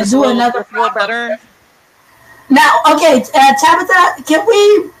it. You can do another. Better. Now, okay, Tabitha, can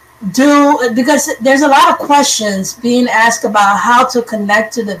we do, because there's a lot of questions being asked about how to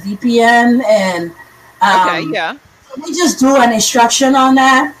connect to the VPN and okay, yeah. Can we just do an instruction on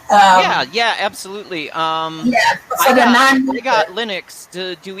that? Yeah, absolutely. Yeah, I got Linux.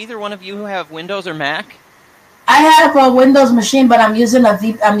 Do either one of you have Windows or Mac? I have a Windows machine, but I'm using a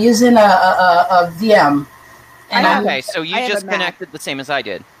VM. And okay, so you just connected the same as I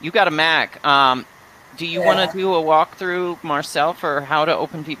did. You got a Mac. Do you want to do a walkthrough, Marcel, for how to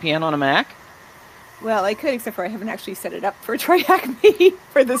open VPN on a Mac? Well, I could, except for I haven't actually set it up for TryHackMe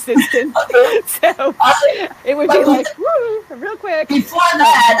for this instance. So it would be like, woo, real quick. Before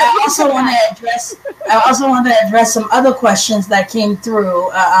that, I also want to address some other questions that came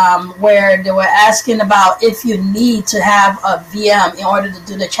through where they were asking about if you need to have a VM in order to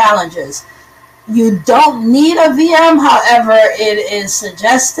do the challenges. You don't need a VM, however, it is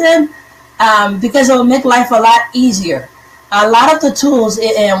suggested because it will make life a lot easier. A lot of the tools,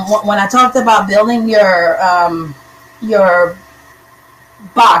 and when I talked about building your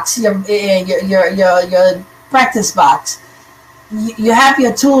box, your practice box, you have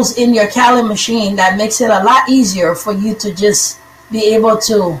your tools in your Kali machine that makes it a lot easier for you to just be able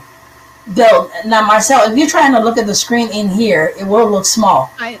to build. Now, Marcel, if you're trying to look at the screen in here, it will look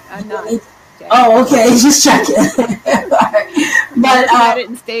small. I'm not. Oh, okay. Just checking. But got it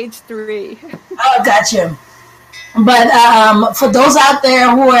in stage 3. Oh, gotcha. But for those out there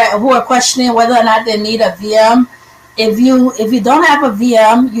who are questioning whether or not they need a VM, if you don't have a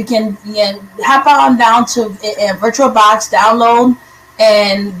VM, you can hop on down to VirtualBox, download,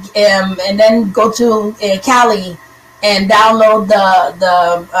 and then go to Kali and download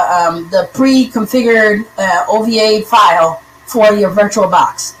the pre-configured OVA file for your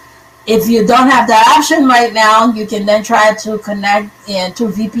VirtualBox. If you don't have that option right now, you can then try to connect into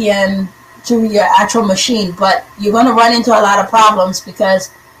VPN to your actual machine, but you're going to run into a lot of problems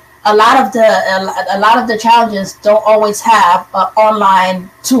because a lot of the challenges don't always have an online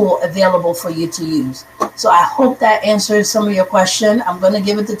tool available for you to use. So I hope that answers some of your question. I'm going to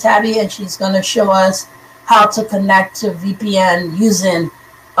give it to Tabby, and she's going to show us how to connect to VPN using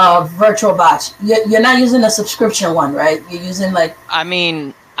VirtualBox. You're not using a subscription one, right? You're using like. I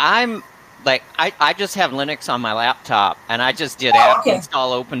mean, I just have Linux on my laptop, and I just did apt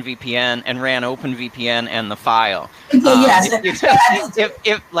install OpenVPN and ran OpenVPN and the file. Yes.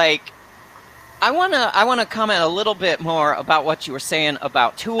 If like, I wanna comment a little bit more about what you were saying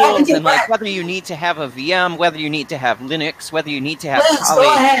about tools and like whether you need to have a VM, whether you need to have Linux, whether you need to have Kali.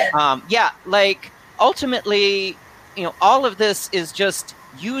 Go ahead. Yeah, like ultimately, all of this is just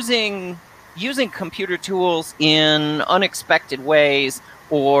using computer tools in unexpected ways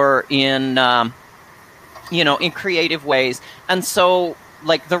or in in creative ways. And so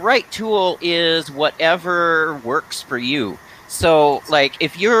like the right tool is whatever works for you. So like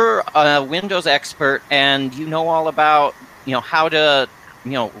if you're a Windows expert and you know all about how to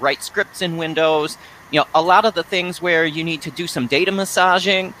write scripts in Windows, a lot of the things where you need to do some data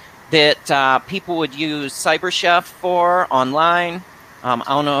massaging that people would use CyberChef for online. I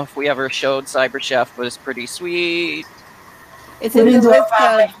don't know if we ever showed CyberChef, but it's pretty sweet. It's in the list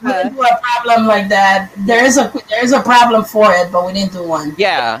of. We didn't do a problem like that. There is a problem for it, but we didn't do one.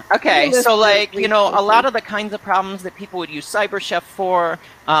 Yeah. Okay. So like a lot of the kinds of problems that people would use CyberChef for.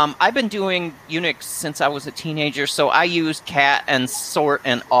 I've been doing Unix since I was a teenager, so I use cat and sort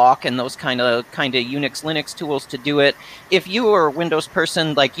and awk and those kind of Unix Linux tools to do it. If you are a Windows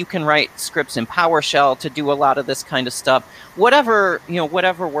person, like you can write scripts in PowerShell to do a lot of this kind of stuff. Whatever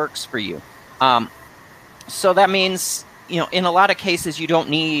works for you. So that means. In a lot of cases, you don't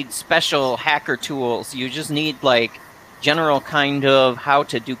need special hacker tools. You just need like general kind of how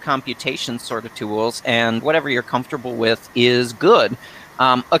to do computation sort of tools, and whatever you're comfortable with is good.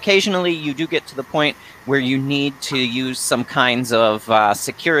 Occasionally, you do get to the point where you need to use some kinds of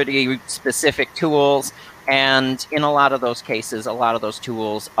security-specific tools, and in a lot of those cases, a lot of those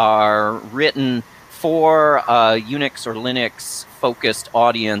tools are written for a Unix or Linux-focused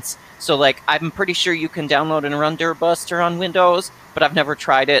audience. So, like, I'm pretty sure you can download and run Durbuster on Windows, but I've never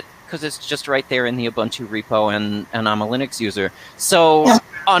tried it because it's just right there in the Ubuntu repo, and I'm a Linux user. So,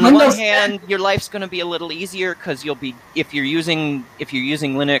 on one hand, your life's going to be a little easier because if you're using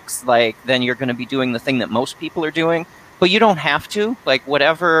Linux, like, then you're going to be doing the thing that most people are doing. But you don't have to. Like,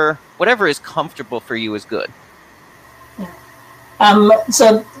 whatever is comfortable for you is good.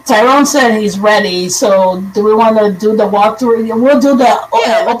 So Tyrone said he's ready. So do we want to do the walkthrough? We'll do the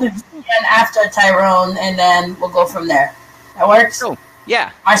OpenVPN after Tyrone, and then we'll go from there. That works? Oh,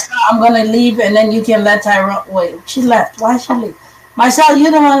 yeah. Marcel, I'm going to leave, and then you can let Tyrone... Wait, she left. Why did she leave? Marcel,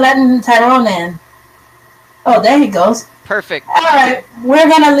 you're the one letting Tyrone in. Oh, there he goes. Perfect. All right. We're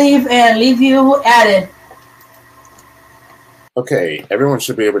going to leave and leave you added. Okay. Everyone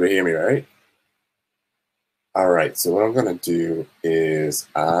should be able to hear me, right? All right, so what I'm going to do is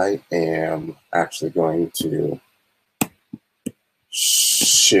I am actually going to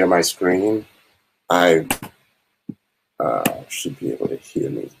share my screen. I should be able to hear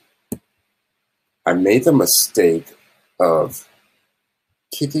me. I made the mistake of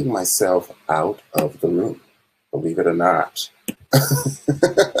kicking myself out of the room, believe it or not.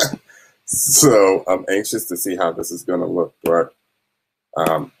 So I'm anxious to see how this is going to look, but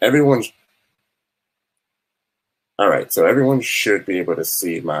everyone... All right, so everyone should be able to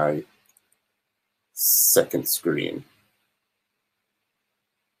see my second screen.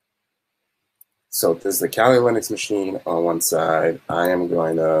 So there's the Kali Linux machine on one side. I am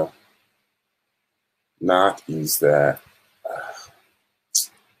going to not use that.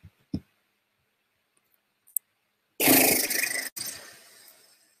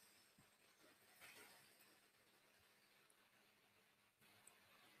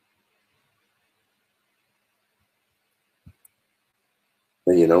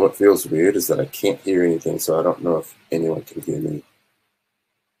 And you know what feels weird is that I can't hear anything, so I don't know if anyone can hear me.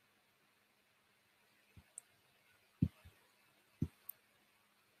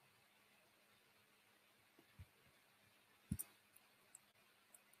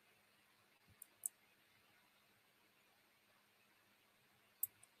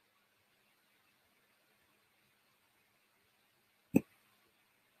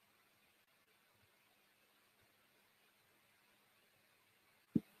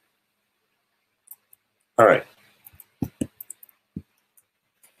 All right.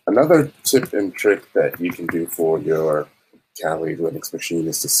 Another tip and trick that you can do for your Kali Linux machine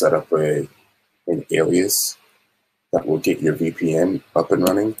is to set up an alias that will get your VPN up and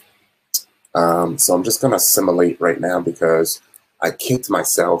running. So I'm just going to simulate right now because I kicked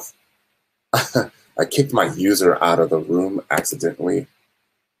myself. I kicked my user out of the room accidentally.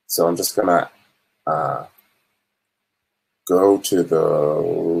 So I'm just going to go to the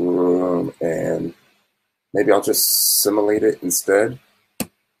room and maybe I'll just simulate it instead.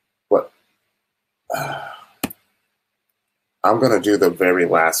 But I'm going to do the very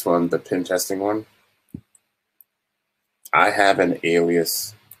last one, the pen testing one. I have an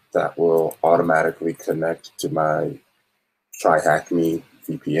alias that will automatically connect to my TryHackMe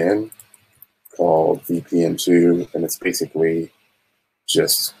VPN called VPN2, and it's basically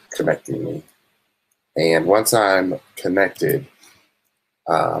just connecting me. And once I'm connected,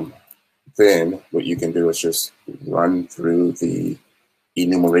 then what you can do is just run through the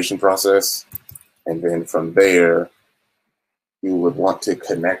enumeration process, and then from there, you would want to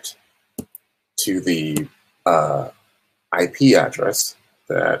connect to the IP address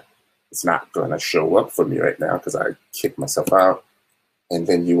that is not going to show up for me right now because I kicked myself out, and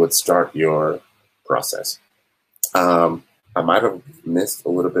then you would start your process. I might have missed a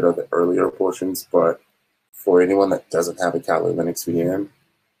little bit of the earlier portions, but for anyone that doesn't have a Kali Linux VM,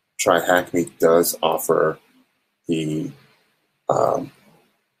 TryHackMe does offer the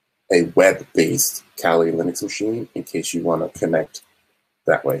a web-based Kali Linux machine in case you want to connect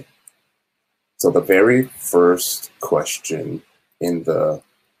that way. So the very first question in the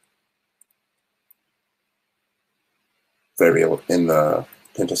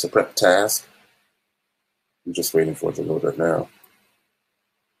Pentester prep task, I'm just waiting for it to load it now.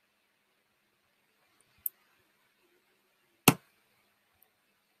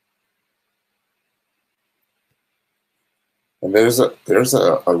 And there's a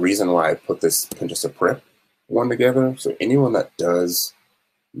reason why I put this Pentester prep one together. So anyone that does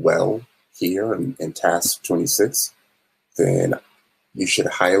well here in task 26, then you should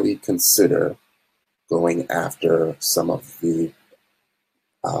highly consider going after some of the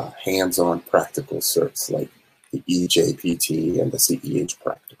hands-on practical certs like the EJPT and the CEH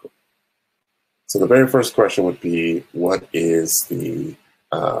practical. So the very first question would be, what is the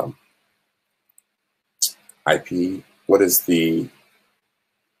IP? What is the,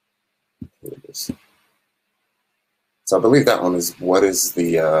 here it is. So I believe that one is, what is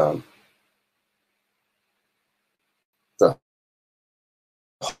the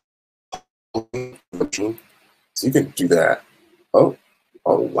machine? So you can do that. Oh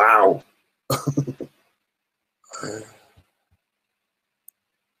wow.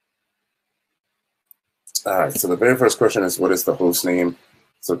 All right, so the very first question is, what is the host name?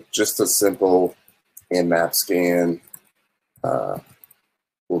 So just a simple nmap scan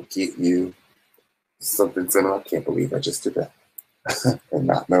will get you something similar. I can't believe I just did that and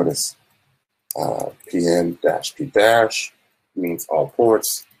not notice. pn-p- means all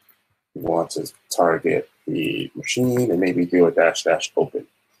ports. You want to target the machine and maybe do a -- open.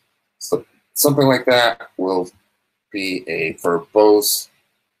 So something like that will be a verbose,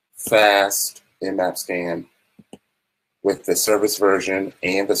 fast nmap scan with the service version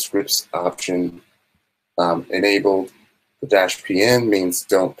and the scripts option enabled. The -pn means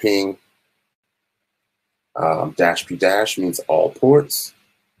don't ping. -p- means all ports.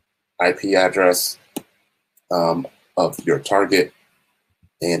 IP address of your target,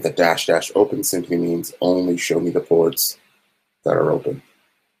 and the -- open simply means only show me the ports that are open.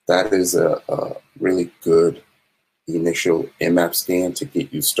 That is a really good initial nmap scan to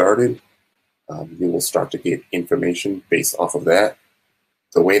get you started. You will start to get information based off of that.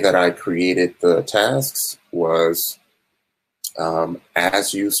 The way that I created the tasks was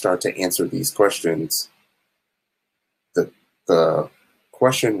as you start to answer these questions, the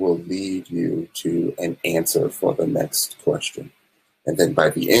question will lead you to an answer for the next question. And then by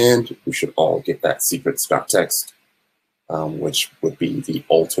the end, we should all get that secrets.txt, which would be the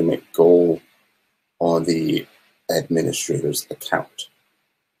ultimate goal on the administrator's account.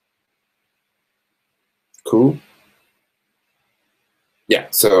 Cool? Yeah,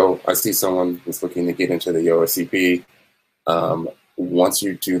 so I see someone was looking to get into the OSCP. Once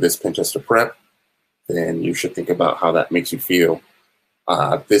you do this Pentester prep, then you should think about how that makes you feel.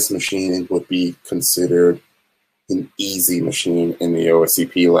 This machine would be considered an easy machine in the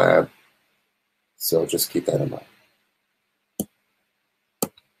OSCP lab. So just keep that in mind.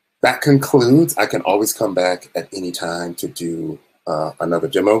 That concludes. I can always come back at any time to do another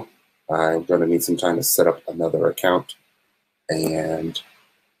demo. I'm going to need some time to set up another account and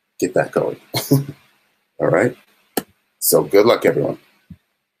get that going. All right. So good luck, everyone.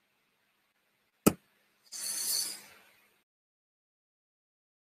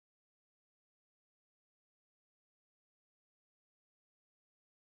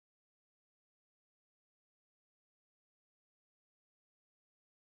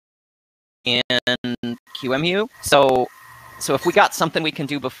 In QEMU. So if we got something we can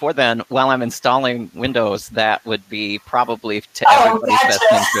do before then, while I'm installing Windows, that would be probably to everybody's best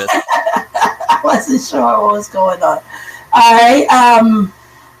interest. I wasn't sure what was going on. All right.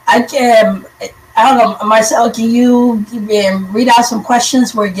 I don't know, Marcel, can you read out some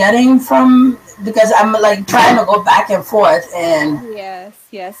questions we're getting from, because I'm like trying to go back and forth and.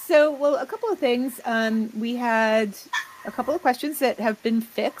 Yes. So, well, a couple of things. We had a couple of questions that have been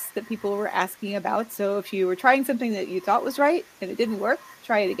fixed that people were asking about. So if you were trying something that you thought was right and it didn't work,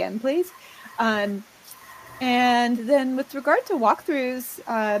 try it again, please. And then with regard to walkthroughs,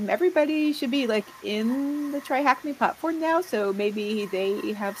 everybody should be like in the TryHackMe platform now. So maybe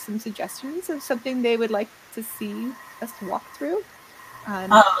they have some suggestions of something they would like to see us walk through.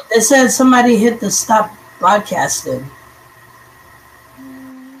 They said somebody hit the stop broadcasting.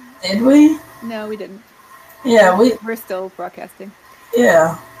 Did we? No, we didn't. Yeah, we're still broadcasting.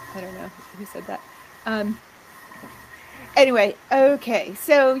 Yeah. I don't know who said that. Anyway, okay.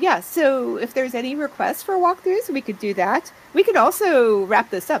 So yeah, so if there's any requests for walkthroughs, we could do that. We could also wrap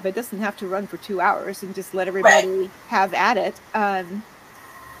this up. It doesn't have to run for 2 hours and just let everybody have at it. I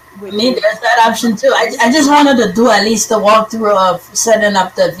mean, there's that option too. I just wanted to do at least the walkthrough of setting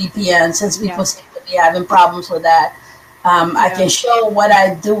up the VPN, since people seem to be having problems with that. I can show what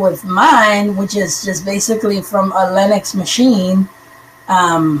I do with mine, which is just basically from a Linux machine.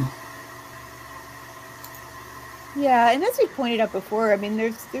 Yeah, and as we pointed out before, I mean,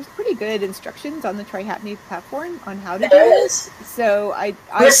 there's pretty good instructions on the TryHackMe platform on how to do this. So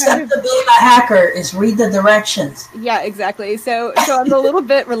First step to being a hacker is read the directions. Yeah, exactly. So I'm a little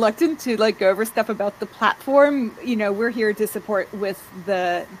bit reluctant to like go over stuff about the platform. You know, we're here to support with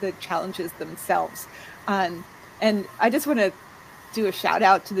the challenges themselves. And I just want to do a shout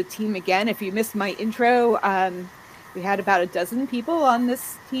out to the team again. If you missed my intro, we had about a dozen people on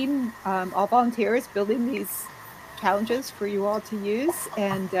this team, all volunteers, building these challenges for you all to use.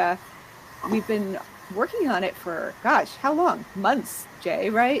 And we've been working on it for, gosh, how long? Months,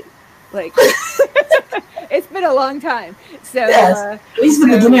 Jay, right? Like, it's been a long time. So, yes, at least the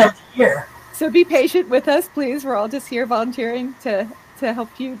beginning of the year. So be patient with us, please. We're all just here volunteering to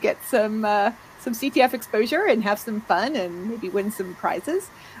help you get some CTF exposure and have some fun and maybe win some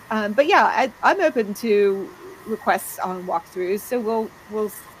prizes. But yeah, I'm open to requests on walkthroughs. So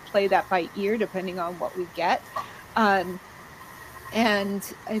we'll play that by ear depending on what we get. And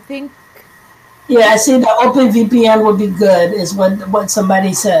I think. Yeah, I see the OpenVPN would be good, is what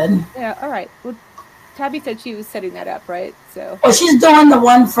somebody said. Yeah, all right. Well, Tabby said she was setting that up, right? So. Well, she's doing the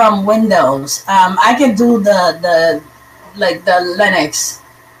one from Windows. I can do the Linux.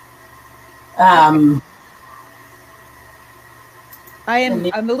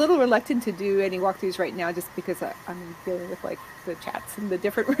 I'm a little reluctant to do any walkthroughs right now, just because I'm dealing with like the chats in the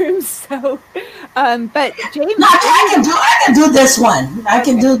different rooms. So, but James, no, I can do this one. I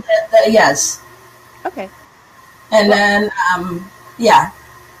can do the yes. Okay. And then yeah.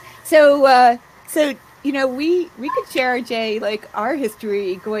 So you know, we could share, Jay, like our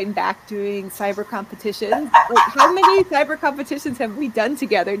history going back doing cyber competitions. Like, how many cyber competitions have we done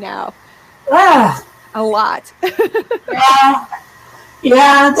together now? A lot. Yeah.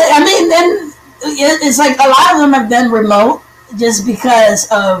 I mean, then it's like a lot of them have been remote just because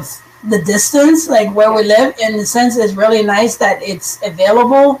of the distance, like where we live. In the sense, it's really nice that it's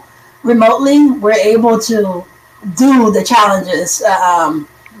available remotely. We're able to do the challenges.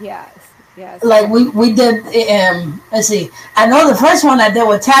 Yes. Like we did. Let's see. I know the first one I did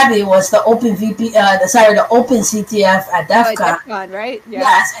with Tabby was the OpenCTF at DEF CON. DEF CON, right? Yeah.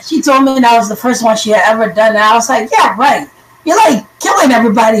 Yes. And she told me that was the first one she had ever done. And I was like, yeah, right. You're like killing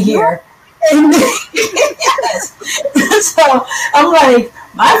everybody here. And yes. So I'm like,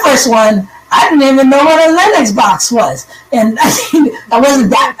 my first one, I didn't even know what a Linux box was. And I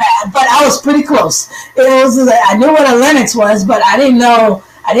wasn't that bad, but I was pretty close. It was like, I knew what a Linux was, but I didn't know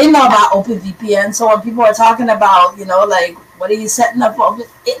about OpenVPN. So when people are talking about, you know, like, what are you setting up?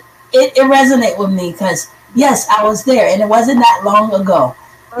 It resonated with me because, yes, I was there, and it wasn't that long ago.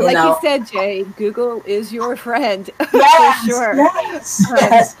 Well, like you said, Jay, Google is your friend. Yes, for sure.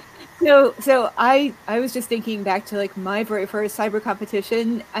 Yes. So I was just thinking back to like my very first cyber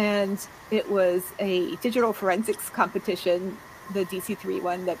competition, and it was a digital forensics competition, the DC3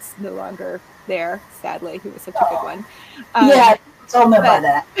 one that's no longer there, sadly. It was such a good one. Yeah, told me about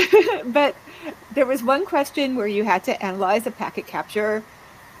that. There was one question where you had to analyze a packet capture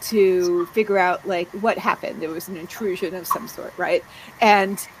to figure out like what happened. There was an intrusion of some sort, right?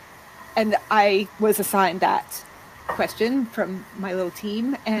 And I was assigned that question from my little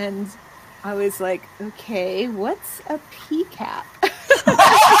team, and I was like, okay, what's a PCAP?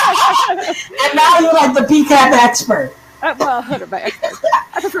 And now you're like the PCAP expert. Well, hold on, my expert.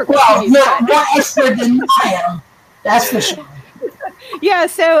 I prefer Well, cookies, you're but more expert than I am. That's for sure. yeah.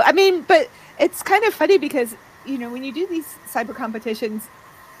 So I mean, but it's kind of funny because when you do these cyber competitions,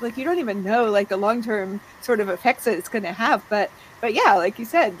 like you don't even know like the long term sort of effects that it's going to have. But yeah, like you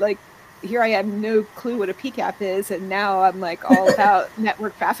said, like here I am, no clue what a PCAP is, and now I'm like all about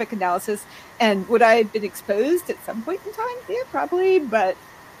network traffic analysis. And would I have been exposed at some point in time? Yeah, probably. But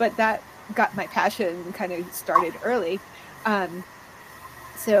that got my passion kind of started early.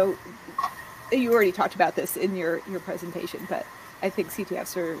 So you already talked about this in your presentation, but I think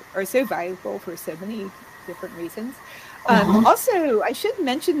CTFs are so valuable for so many different reasons. Also, I should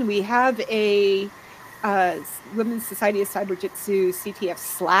mention we have a Women's Society of Cyberjitsu CTF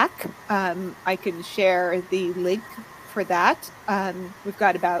Slack. I can share the link for that. We've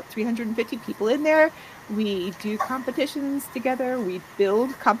got about 350 people in there. We do competitions together. We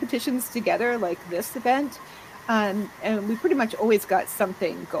build competitions together, like this event. And we pretty much always got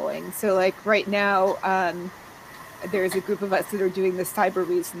something going. So like right now, there's a group of us that are doing the Cyber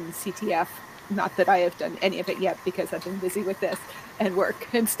Reason CTF. Not that I have done any of it yet because I've been busy with this and work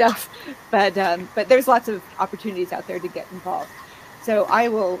and stuff. But there's lots of opportunities out there to get involved. So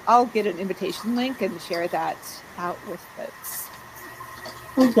I'll get an invitation link and share that out with folks.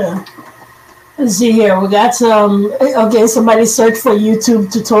 Okay. Let's see here. We got some. Okay, somebody searched for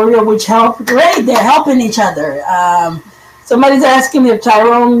YouTube tutorial, which helped. Great, they're helping each other. Somebody's asking me if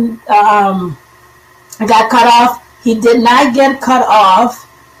Tyrone got cut off. He did not get cut off.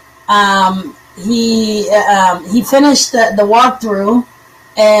 He finished the walkthrough,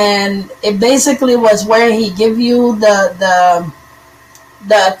 and it basically was where he give you the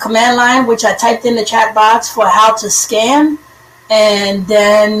command line, which I typed in the chat box for how to scan. And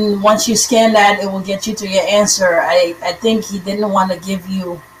then once you scan that, it will get you to your answer. I think he didn't want to give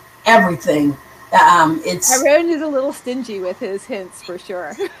you everything. Tyrone is a little stingy with his hints for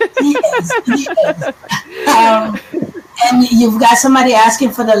sure. He is. He is. And you've got somebody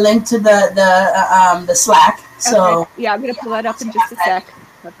asking for the link to the Slack. So okay. Yeah, I'm gonna pull that up in just a sec.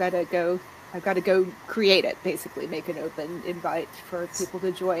 I've got to go create it. Basically, make an open invite for people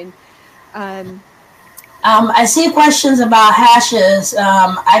to join. I see questions about hashes.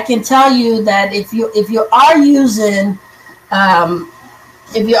 I can tell you that if you are using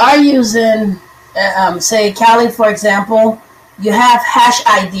say Kali, for example, you have hash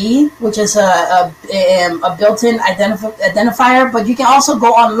ID, which is a built-in identifier, but you can also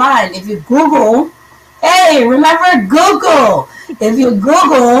go online. If you Google, hey, remember Google. If you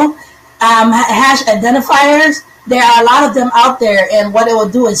Google hash identifiers, there are a lot of them out there, and what it will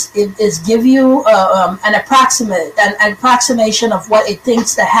do is give you an approximation of what it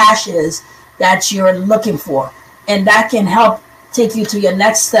thinks the hash is that you're looking for, and that can help take you to your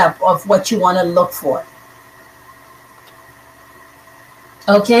next step of what you want to look for.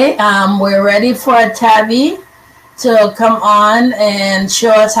 Okay, we're ready for Tabby to come on and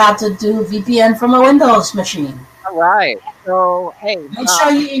show us how to do VPN from a Windows machine. All right. So, hey, make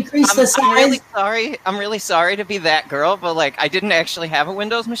sure you increase the size. I'm really sorry to be that girl, but like I didn't actually have a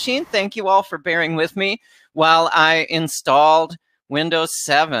Windows machine. Thank you all for bearing with me while I installed Windows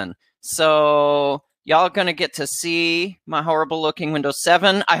 7. So y'all are going to get to see my horrible looking Windows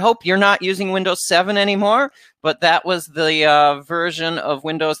 7. I hope you're not using Windows 7 anymore, but that was the version of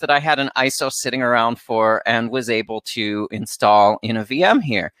Windows that I had an ISO sitting around for and was able to install in a VM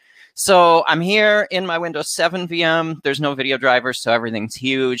here. So I'm here in my Windows 7 VM. There's no video driver, so everything's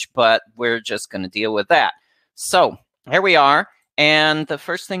huge, but we're just going to deal with that. So here we are. And the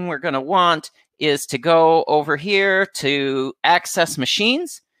first thing we're going to want is to go over here to Access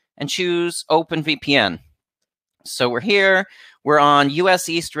Machines and choose OpenVPN. So we're here. We're on US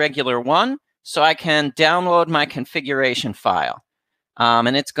East Regular 1, so I can download my configuration file.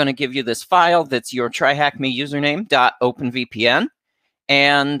 And it's going to give you this file that's your TryHackMe username.openvpn.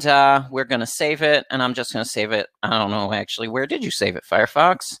 And we're going to save it, and I'm just going to save it. I don't know, actually. Where did you save it,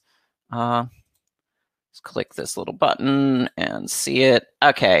 Firefox? Let's click this little button and see it.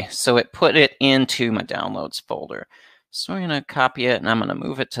 Okay, so it put it into my downloads folder. So I'm going to copy it, and I'm going to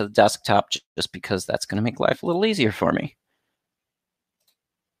move it to the desktop just because that's going to make life a little easier for me.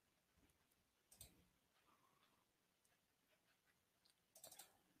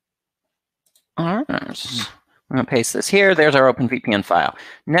 All right. I'm going to paste this here. There's our OpenVPN file.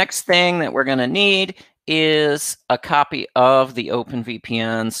 Next thing that we're going to need is a copy of the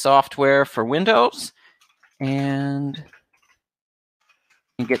OpenVPN software for Windows. And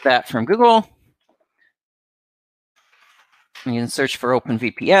you get that from Google. You can search for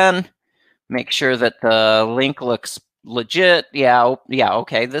OpenVPN. Make sure that the link looks legit. Yeah,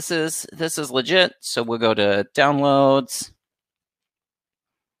 okay. This is legit. So we'll go to downloads.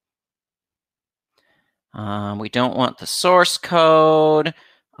 We don't want the source code.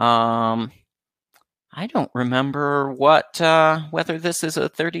 I don't remember what whether this is a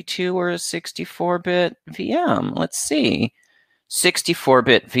 32 or a 64-bit VM. Let's see.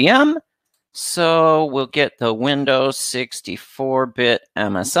 64-bit VM. So we'll get the Windows 64-bit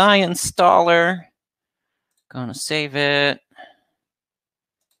MSI installer. Gonna save it.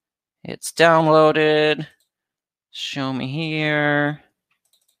 It's downloaded. Show me here.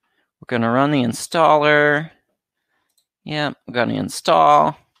 We're gonna run the installer. Yep, we're gonna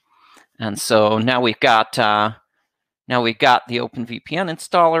install. And so now we've got the OpenVPN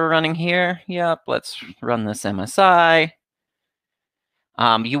installer running here. Yep, let's run this MSI.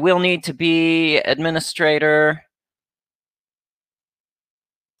 You will need to be administrator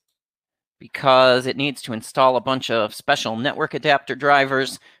because it needs to install a bunch of special network adapter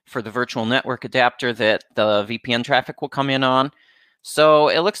drivers for the virtual network adapter that the VPN traffic will come in on. So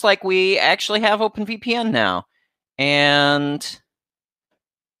it looks like we actually have OpenVPN now. And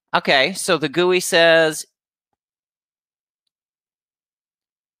okay, so the GUI says,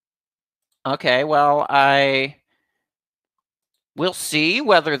 okay, well, we'll see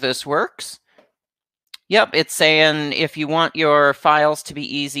whether this works. Yep, it's saying if you want your files to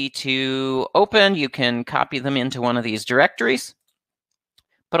be easy to open, you can copy them into one of these directories.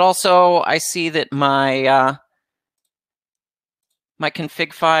 But also, I see that my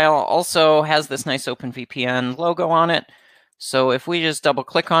config file also has this nice OpenVPN logo on it. So if we just double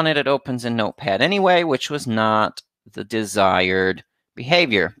click on it, it opens in Notepad anyway, which was not the desired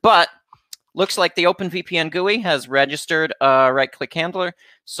behavior. But looks like the OpenVPN GUI has registered a right-click handler,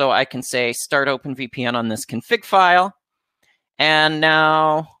 so I can say start OpenVPN on this config file. And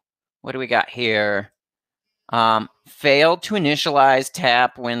now, what do we got here? Failed to initialize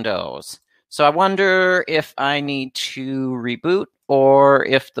tap Windows. So I wonder if I need to reboot or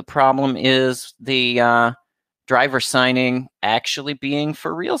if the problem is the driver signing actually being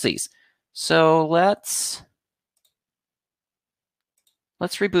for realsies. So let's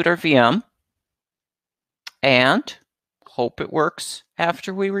reboot our VM. And hope it works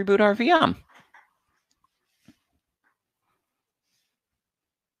after we reboot our VM.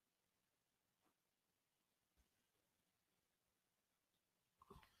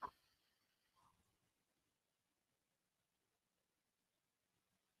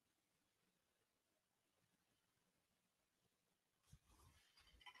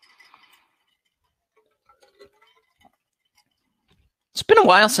 It's been a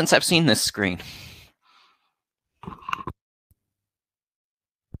while since I've seen this screen.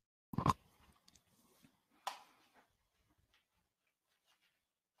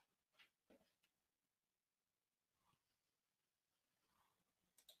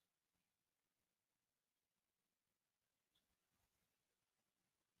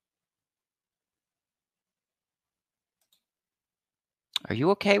 Are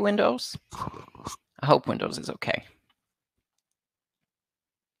you okay, Windows? I hope Windows is okay.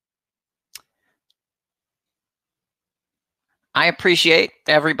 I appreciate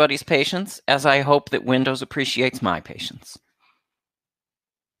everybody's patience, as I hope that Windows appreciates my patience.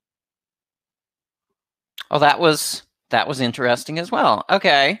 Oh, that was interesting as well.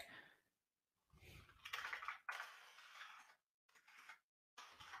 Okay.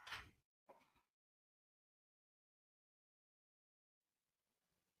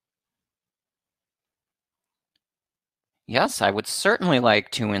 Yes, I would certainly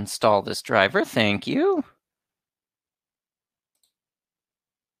like to install this driver. Thank you.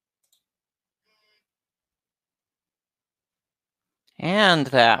 And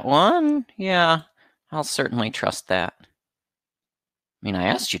that one, yeah, I'll certainly trust that. I mean, I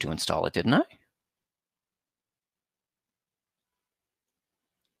asked you to install it, didn't I?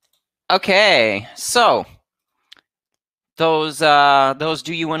 Okay, so those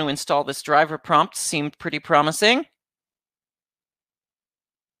do you want to install this driver prompts seemed pretty promising.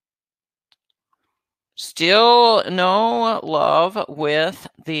 Still no love with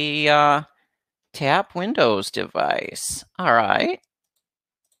the tap Windows device. All right.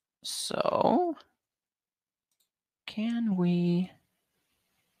 So can we...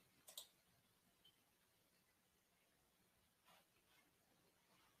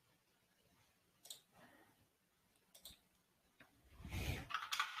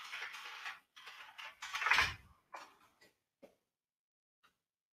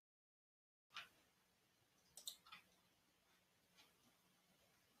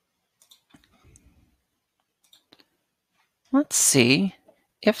 Let's see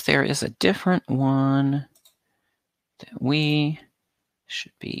if there is a different one that we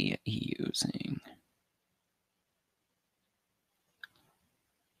should be using.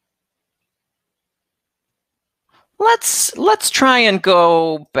 Let's try and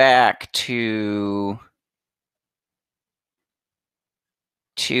go back to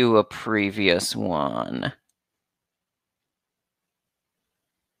a previous one.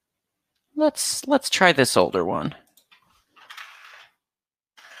 Let's try this older one.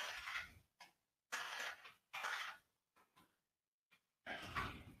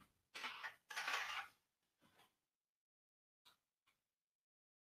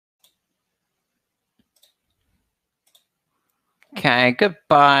 Okay,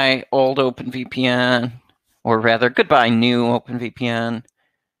 goodbye old OpenVPN, or rather goodbye new OpenVPN.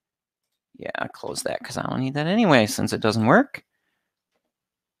 Yeah, close that because I don't need that anyway since it doesn't work.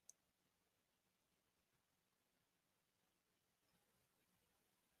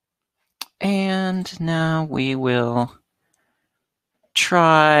 And now we will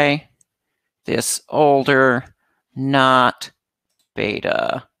try this older, not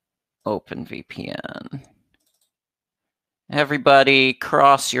beta OpenVPN. Everybody,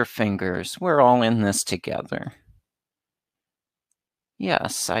 cross your fingers. We're all in this together.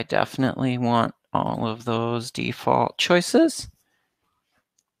 Yes, I definitely want all of those default choices.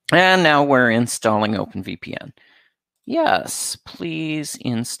 And now we're installing OpenVPN. Yes, please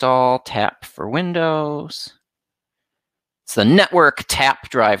install TAP for Windows. It's the network TAP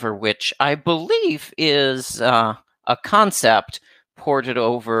driver, which I believe is a concept ported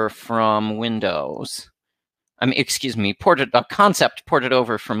over from Windows. I mean, excuse me, a concept ported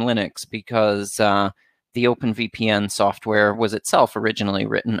over from Linux because the OpenVPN software was itself originally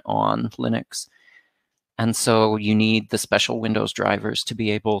written on Linux. And so you need the special Windows drivers to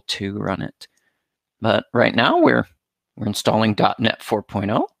be able to run it. But right now we're installing .NET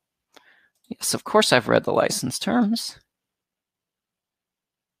 4.0. Yes, of course I've read the license terms.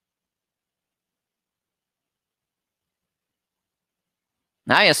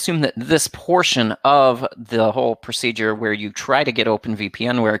 I assume that this portion of the whole procedure where you try to get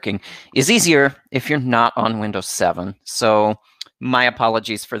OpenVPN working is easier if you're not on Windows 7. So my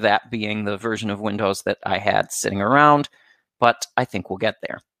apologies for that being the version of Windows that I had sitting around, but I think we'll get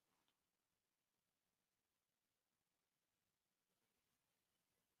there.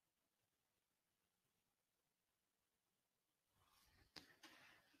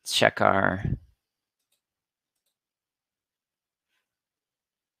 Let's check our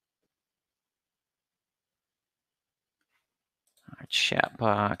chat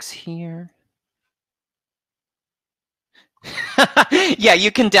box here. Yeah,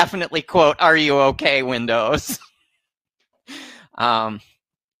 you can definitely quote, "Are you okay, Windows?" You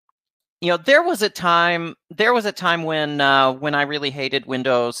know, there was a time when I really hated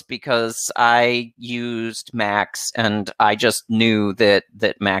Windows because I used Macs and I just knew that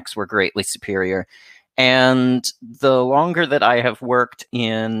Macs were greatly superior. And the longer that I have worked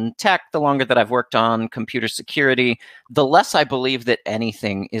in tech, the longer that I've worked on computer security, the less I believe that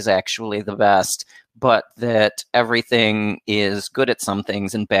anything is actually the best, but that everything is good at some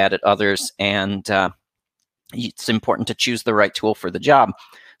things and bad at others. And it's important to choose the right tool for the job.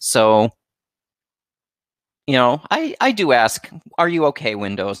 So, you know, I do ask, "Are you okay,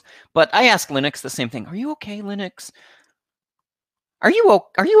 Windows?" But I ask Linux the same thing. "Are you okay, Linux? Are you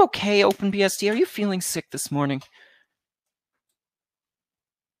okay, OpenBSD? Are you feeling sick this morning?"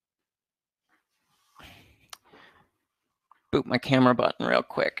 Boot my camera button real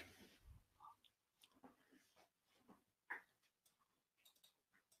quick.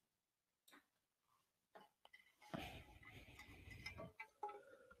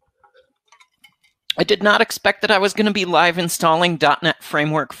 I did not expect that I was going to be live installing .NET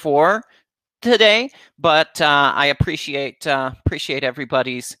Framework 4 today, but I appreciate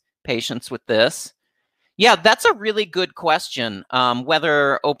everybody's patience with this. Yeah, that's a really good question,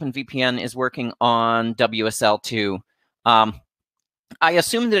 whether OpenVPN is working on WSL2. I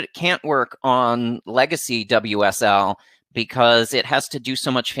assume that it can't work on legacy WSL because it has to do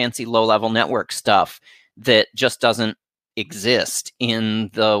so much fancy low-level network stuff that just doesn't exist in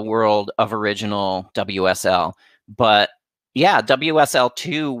the world of original WSL. But yeah,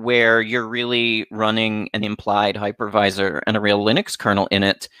 WSL2, where you're really running an implied hypervisor and a real Linux kernel in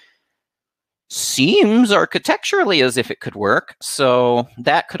it, seems architecturally as if it could work. So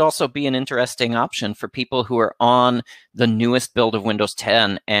that could also be an interesting option for people who are on the newest build of Windows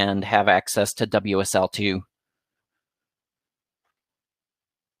 10 and have access to WSL2.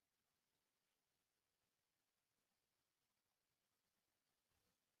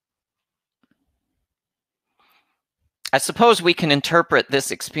 I suppose we can interpret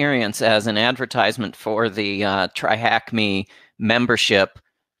this experience as an advertisement for the Try Hack Me membership,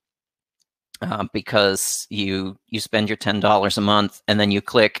 because you spend your $10 a month and then you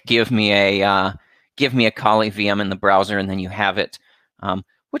click give me a Kali VM in the browser, and then you have it,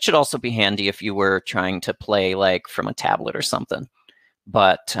 which should also be handy if you were trying to play like from a tablet or something.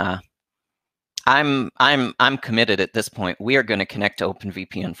 But I'm committed at this point. We are going to connect to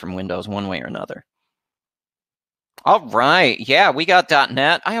OpenVPN from Windows one way or another. All right, yeah, we got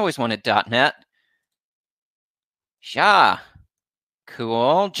 .NET. I always wanted .NET. Yeah,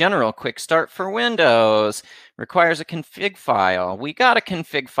 cool. General quick start for Windows. Requires a config file. We got a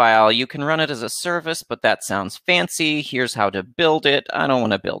config file. You can run it as a service, but that sounds fancy. Here's how to build it. I don't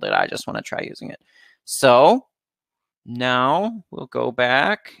want to build it. I just want to try using it. So now we'll go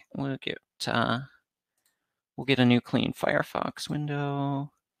back. We'll get a new clean Firefox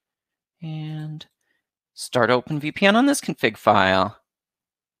window and start OpenVPN on this config file.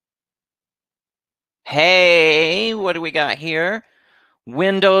 Hey, what do we got here?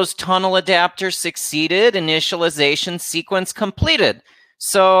 Windows tunnel adapter succeeded. Initialization sequence completed.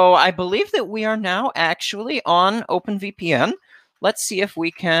 So I believe that we are now actually on OpenVPN. Let's see if we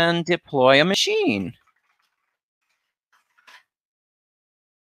can deploy a machine.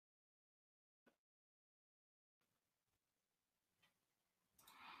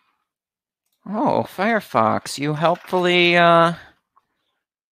 Oh, Firefox, you helpfully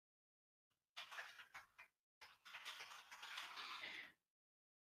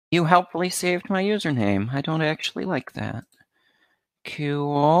saved my username. I don't actually like that.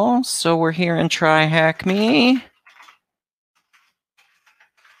 Cool. So we're here in Try Hack Me.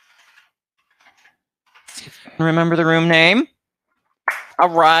 See if I can remember the room name. All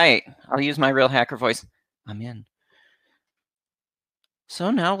right. I'll use my real hacker voice. I'm in. So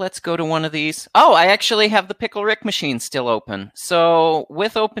now let's go to one of these. Oh, I actually have the Pickle Rick machine still open. So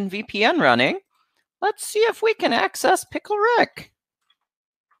with OpenVPN running, let's see if we can access Pickle Rick.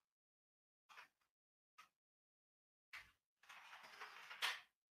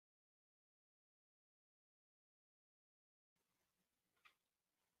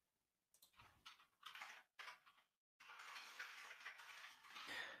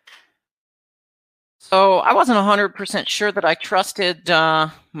 So I wasn't 100% sure that I trusted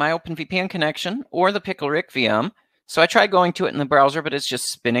my OpenVPN connection or the Pickle Rick VM. So I tried going to it in the browser, but it's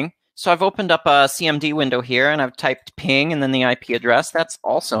just spinning. So I've opened up a CMD window here, and I've typed ping and then the IP address. That's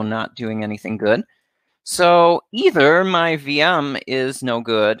also not doing anything good. So either my VM is no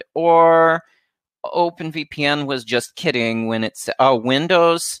good, or OpenVPN was just kidding when it said, oh,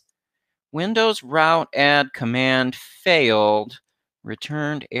 Windows route add command failed.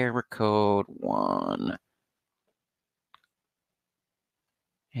 Returned error code 1.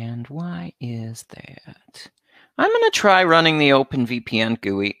 And why is that? I'm going to try running the OpenVPN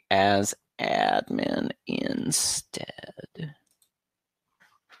GUI as admin instead.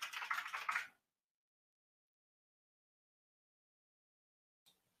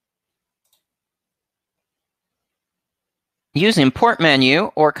 Use import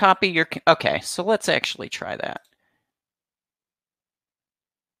menu or copy your... Okay, so let's actually try that.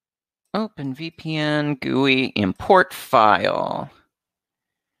 OpenVPN GUI import file.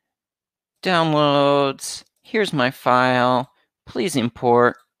 Downloads. Here's my file. Please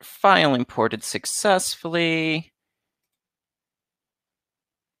import. File imported successfully.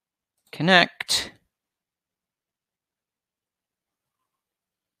 Connect.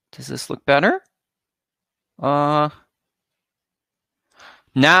 Does this look better? Now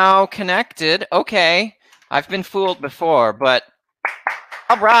connected. Okay. I've been fooled before, but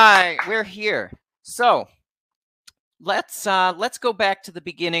all right, we're here. So let's go back to the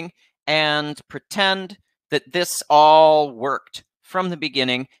beginning and pretend that this all worked from the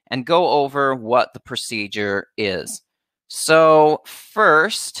beginning and go over what the procedure is. So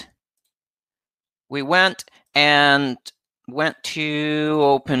first, we went to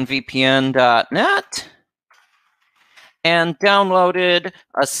openvpn.net and downloaded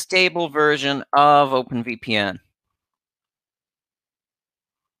a stable version of OpenVPN.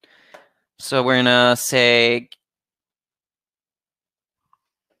 So we're gonna say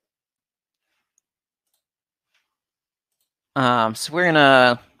so we're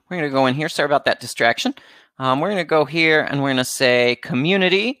gonna go in here. Sorry about that distraction. We're gonna go here and we're gonna say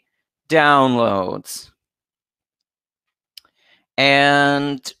community downloads.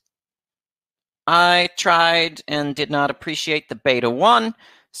 And I tried and did not appreciate the beta 1.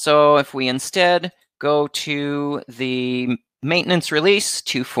 So if we instead go to the maintenance release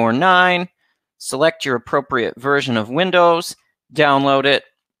 249, select your appropriate version of Windows, download it,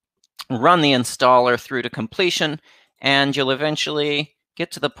 run the installer through to completion, and you'll eventually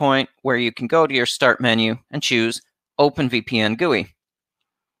get to the point where you can go to your Start menu and choose OpenVPN GUI.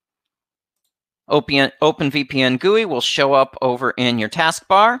 OpenVPN GUI will show up over in your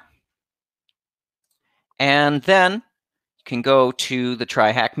taskbar, and then you can go to the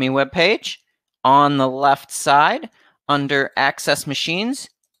Try Hack Me webpage. On the left side, under Access Machines,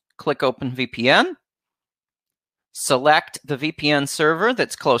 click OpenVPN. Select the VPN server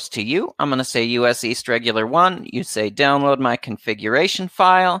that's close to you. I'm going to say US East Regular 1. You say download my configuration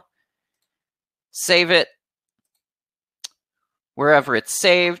file. Save it wherever it's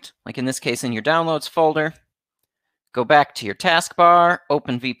saved, like in this case in your downloads folder. Go back to your taskbar,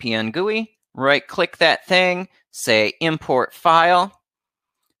 open VPN GUI, right-click that thing, say import file.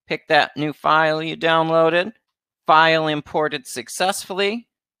 Pick that new file you downloaded. File imported successfully.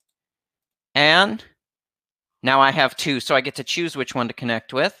 And now I have two, so I get to choose which one to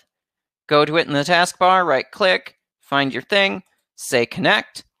connect with. Go to it in the taskbar, right-click, find your thing, say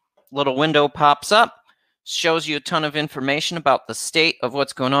connect. Little window pops up, shows you a ton of information about the state of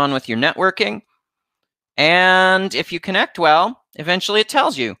what's going on with your networking. And if you connect well, eventually it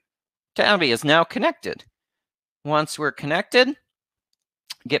tells you, Tabby is now connected. Once we're connected,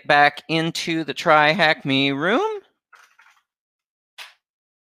 get back into the Try Hack Me room.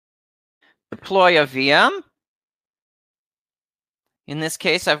 Deploy a VM. In this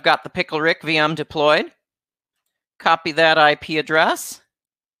case, I've got the Pickle Rick VM deployed. Copy that IP address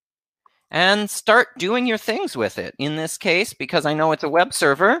and start doing your things with it. In this case, because I know it's a web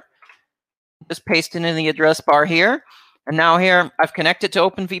server, just paste it in the address bar here. And now here, I've connected to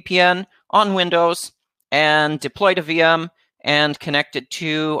OpenVPN on Windows and deployed a VM and connected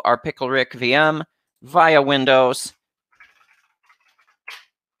to our Pickle Rick VM via Windows.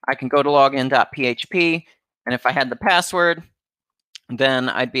 I can go to login.php, and if I had the password, then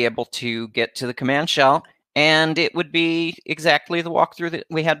I'd be able to get to the command shell, and it would be exactly the walkthrough that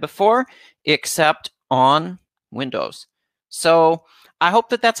we had before, except on Windows. So I hope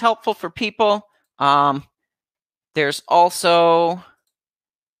that that's helpful for people. There's also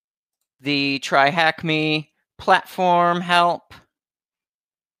the Try Hack Me platform help,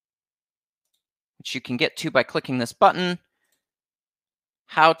 which you can get to by clicking this button.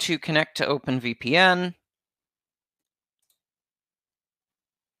 How to connect to OpenVPN.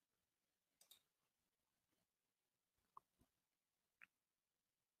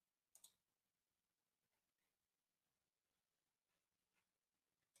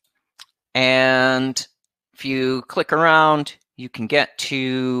 And if you click around, you can get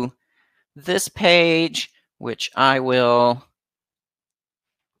to this page, which I will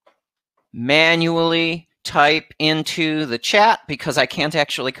manually type into the chat because I can't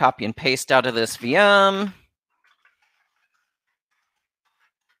actually copy and paste out of this VM.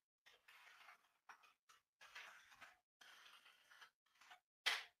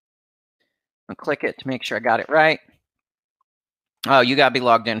 I'll click it to make sure I got it right. Oh, you got to be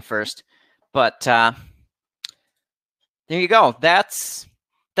logged in first. But there you go. That's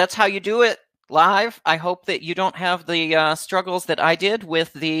how you do it live. I hope that you don't have the struggles that I did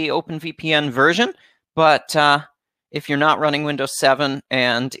with the OpenVPN version. But if you're not running Windows 7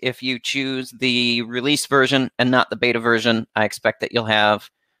 and if you choose the release version and not the beta version, I expect that you'll have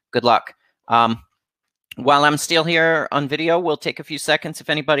good luck. While I'm still here on video, we'll take a few seconds if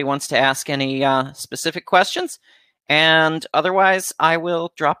anybody wants to ask any specific questions. And otherwise, I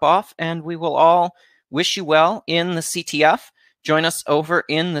will drop off and we will all wish you well in the CTF. Join us over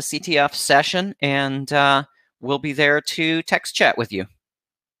in the CTF session and we'll be there to text chat with you.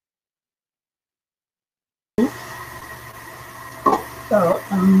 So,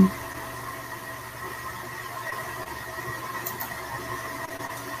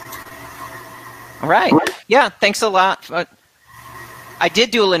 All right. Yeah, thanks a lot. I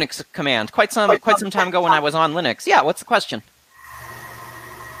did do a Linux command quite some time ago when I was on Linux. Yeah, what's the question?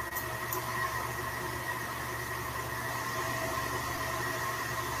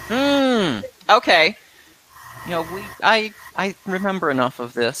 Okay. You know, I remember enough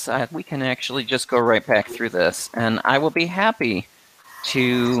of this. We can actually just go right back through this, and I will be happy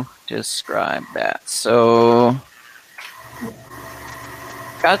to describe that. So,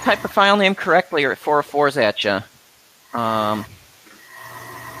 gotta type the file name correctly, or it 404's at you.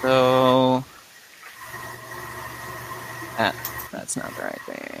 So that's not the right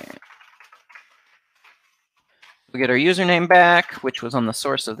thing. We get our username back, which was on the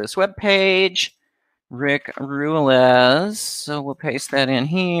source of this web page, Rick Rules. So we'll paste that in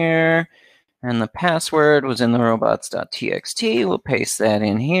here. And the password was in the robots.txt. We'll paste that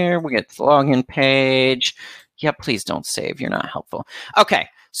in here. We get the login page. Yeah, please don't save. You're not helpful. Okay,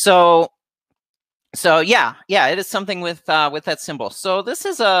 so So yeah, it is something with that symbol. So this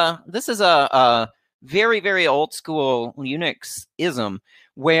is a very, very old school Unix-ism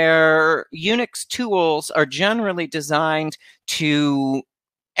where Unix tools are generally designed to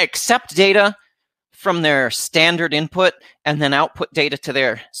accept data from their standard input and then output data to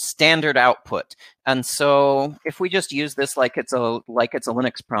their standard output. And so if we just use this like it's a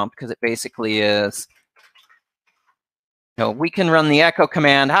Linux prompt, because it basically is, we can run the echo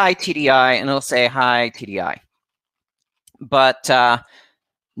command, hi TDI, and it'll say hi TDI. But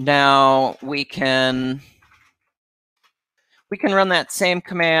now we can run that same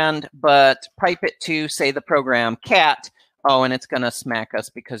command, but pipe it to, say, the program cat. Oh, and it's going to smack us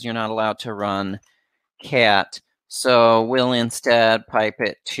because you're not allowed to run cat. So we'll instead pipe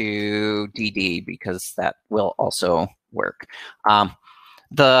it to DD because that will also work.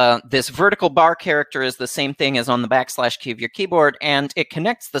 This vertical bar character is the same thing as on the \key of your keyboard, and it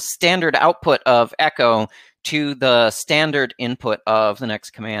connects the standard output of echo to the standard input of the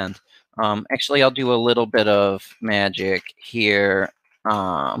next command. Actually, I'll do a little bit of magic here.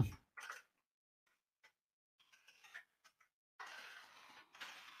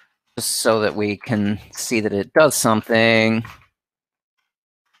 Just so that we can see that it does something.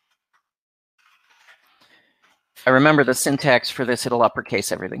 If I remember the syntax for this, it'll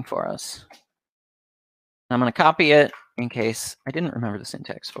uppercase everything for us. I'm going to copy it in case I didn't remember the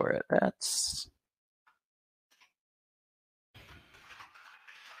syntax for it. That's...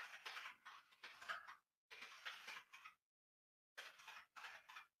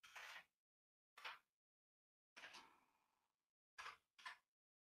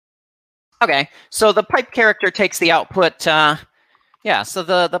 Okay, so the pipe character takes the output. Yeah, so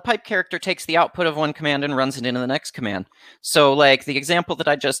the pipe character takes the output of one command and runs it into the next command. So like the example that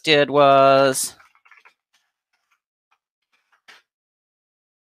I just did was...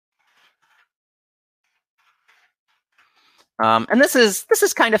 and this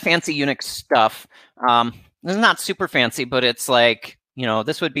is kind of fancy Unix stuff. This is not super fancy, but it's like,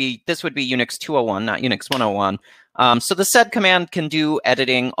 this would be Unix 201, not Unix 101. So the sed command can do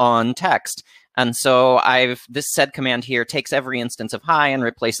editing on text. And so this sed command here takes every instance of hi and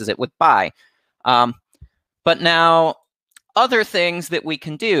replaces it with bye. But now other things that we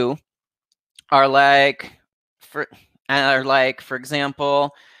can do are like, for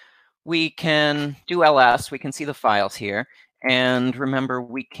example, we can do ls, we can see the files here. And remember,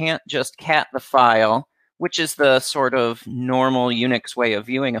 we can't just cat the file, which is the sort of normal Unix way of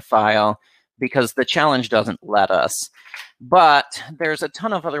viewing a file, because the challenge doesn't let us. But there's a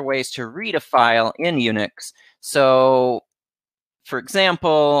ton of other ways to read a file in Unix. So, for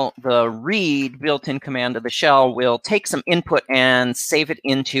example, the read built-in command of the shell will take some input and save it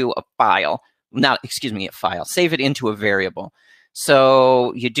into a file. Save it into a variable.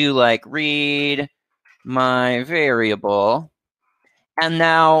 So you do like read my variable. And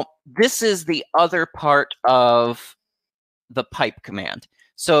now this is the other part of the pipe command.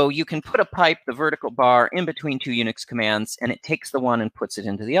 So you can put a pipe, the vertical bar, in between two Unix commands, and it takes the one and puts it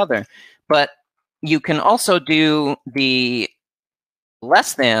into the other. But you can also do the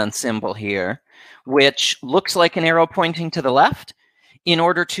less than symbol here, which looks like an arrow pointing to the left, in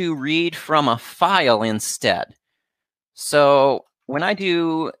order to read from a file instead. So when I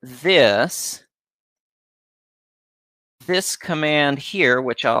do this command here,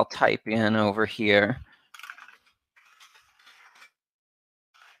 which I'll type in over here,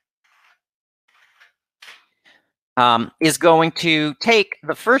 is going to take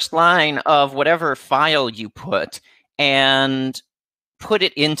the first line of whatever file you put and put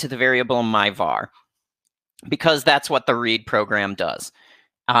it into the variable myvar, because that's what the read program does.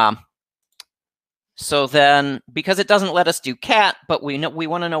 So then, because it doesn't let us do cat, but we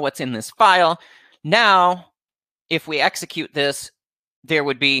want to know what's in this file, now if we execute this, there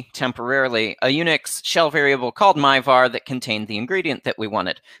would be temporarily a Unix shell variable called myvar that contained the ingredient that we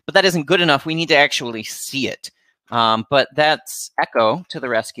wanted. But that isn't good enough. We need to actually see it. But that's echo to the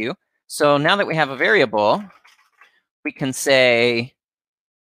rescue. So now that we have a variable, we can say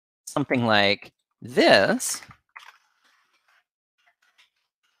something like this.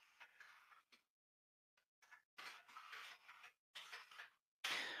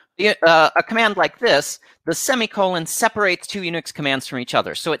 A command like this, the semicolon separates two Unix commands from each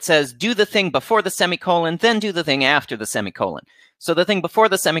other. So it says, do the thing before the semicolon, then do the thing after the semicolon. So the thing before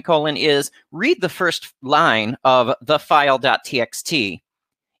the semicolon is read the first line of the file.txt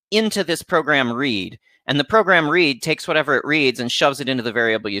into this program read. And the program read takes whatever it reads and shoves it into the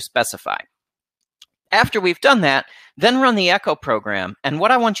variable you specify. After we've done that, then run the echo program. And what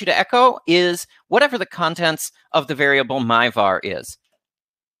I want you to echo is whatever the contents of the variable myvar is.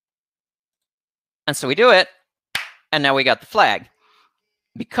 And so we do it, and now we got the flag.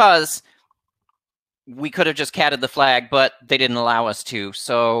 Because we could have just catted the flag, but they didn't allow us to.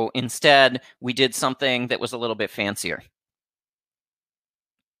 So instead, we did something that was a little bit fancier.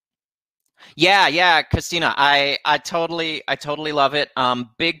 Yeah, Christina, I totally love it.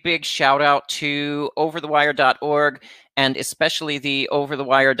 Big shout out to overthewire.org, and especially the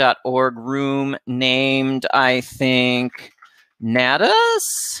overthewire.org room named, I think,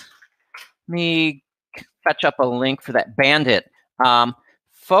 Nadas. Let me fetch up a link for that. Bandit.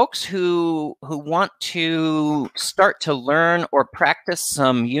 Folks who want to start to learn or practice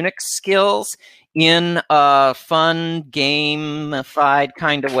some Unix skills in a fun, gamified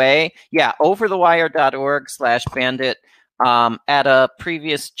kind of way. Yeah, overthewire.org/bandit. At a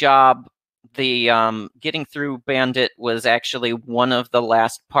previous job, the getting through Bandit was actually one of the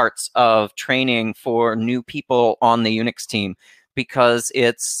last parts of training for new people on the Unix team, because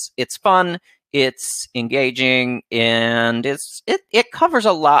it's fun, it's engaging, and it covers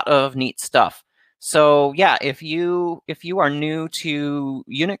a lot of neat stuff. So yeah, if you are new to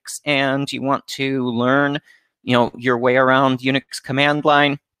Unix and you want to learn, your way around Unix command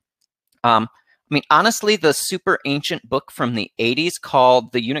line, I mean, honestly, the super ancient book from the 80s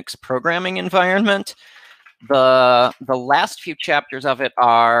called The Unix Programming Environment, the last few chapters of it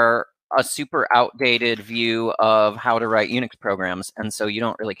are a super outdated view of how to write Unix programs, and so you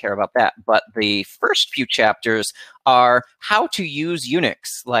don't really care about that. But the first few chapters are how to use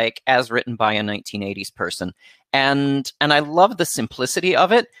Unix, like as written by a 1980s person. And I love the simplicity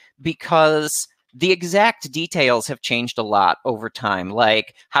of it, because the exact details have changed a lot over time.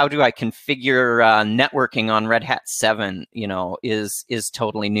 Like, how do I configure networking on Red Hat 7, is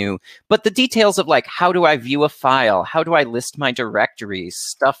totally new. But the details of, like, how do I view a file? How do I list my directories?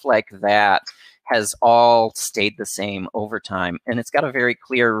 Stuff like that has all stayed the same over time. And it's got a very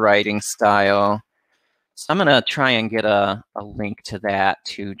clear writing style. So I'm going to try and get a link to that,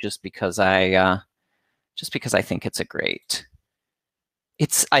 too, just because I think it's a great...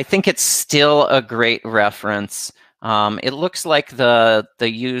 I think it's still a great reference. It looks like the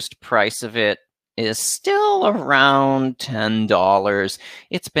used price of it is still around $10.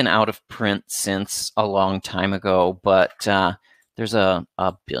 It's been out of print since a long time ago, but there's a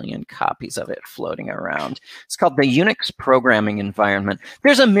billion copies of it floating around. It's called The Unix Programming Environment.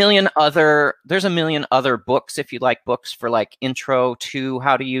 There's a million other books if you like books for, like, intro to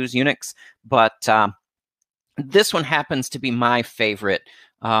how to use Unix, but this one happens to be my favorite,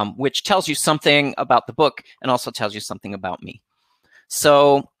 which tells you something about the book and also tells you something about me.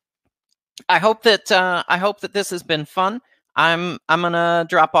 So I hope that this has been fun. I'm gonna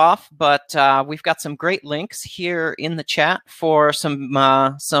drop off, but we've got some great links here in the chat for some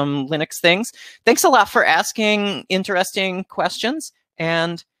Linux things. Thanks a lot for asking interesting questions,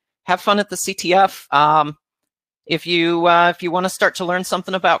 and have fun at the CTF. If you want to start to learn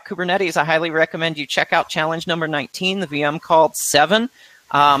something about Kubernetes, I highly recommend you check out challenge number 19, the VM called 7.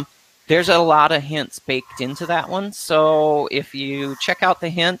 There's a lot of hints baked into that one, so if you check out the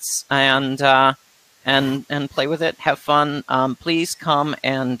hints and play with it, have fun, please come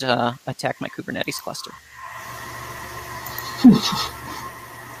and attack my Kubernetes cluster.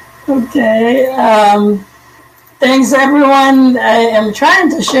 Okay. Thanks, everyone. I am trying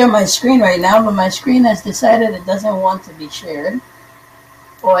to share my screen right now, but my screen has decided it doesn't want to be shared,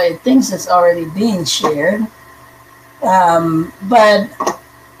 or it thinks it's already being shared. But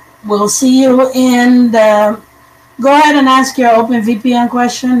we'll see you in the... Go ahead and ask your OpenVPN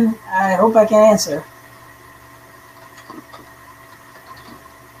question. I hope I can answer.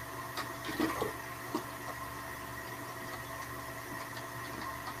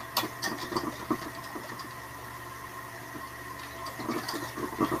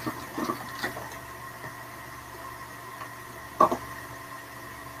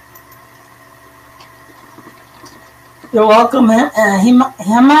 You're welcome, Hema.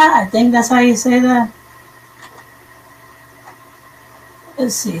 I think that's how you say that.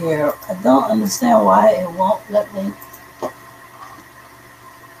 Let's see here. I don't understand why it won't let me.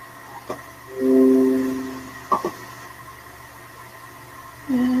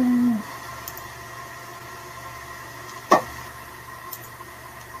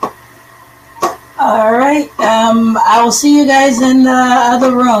 All right. I will see you guys in the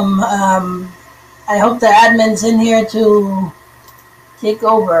other room. I hope the admin's in here to take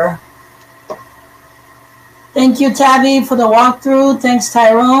over. Thank you, Tabby, for the walkthrough. Thanks,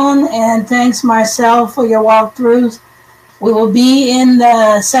 Tyrone. And thanks, Marcel, for your walkthroughs. We will be in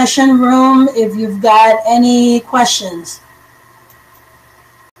the session room if you've got any questions.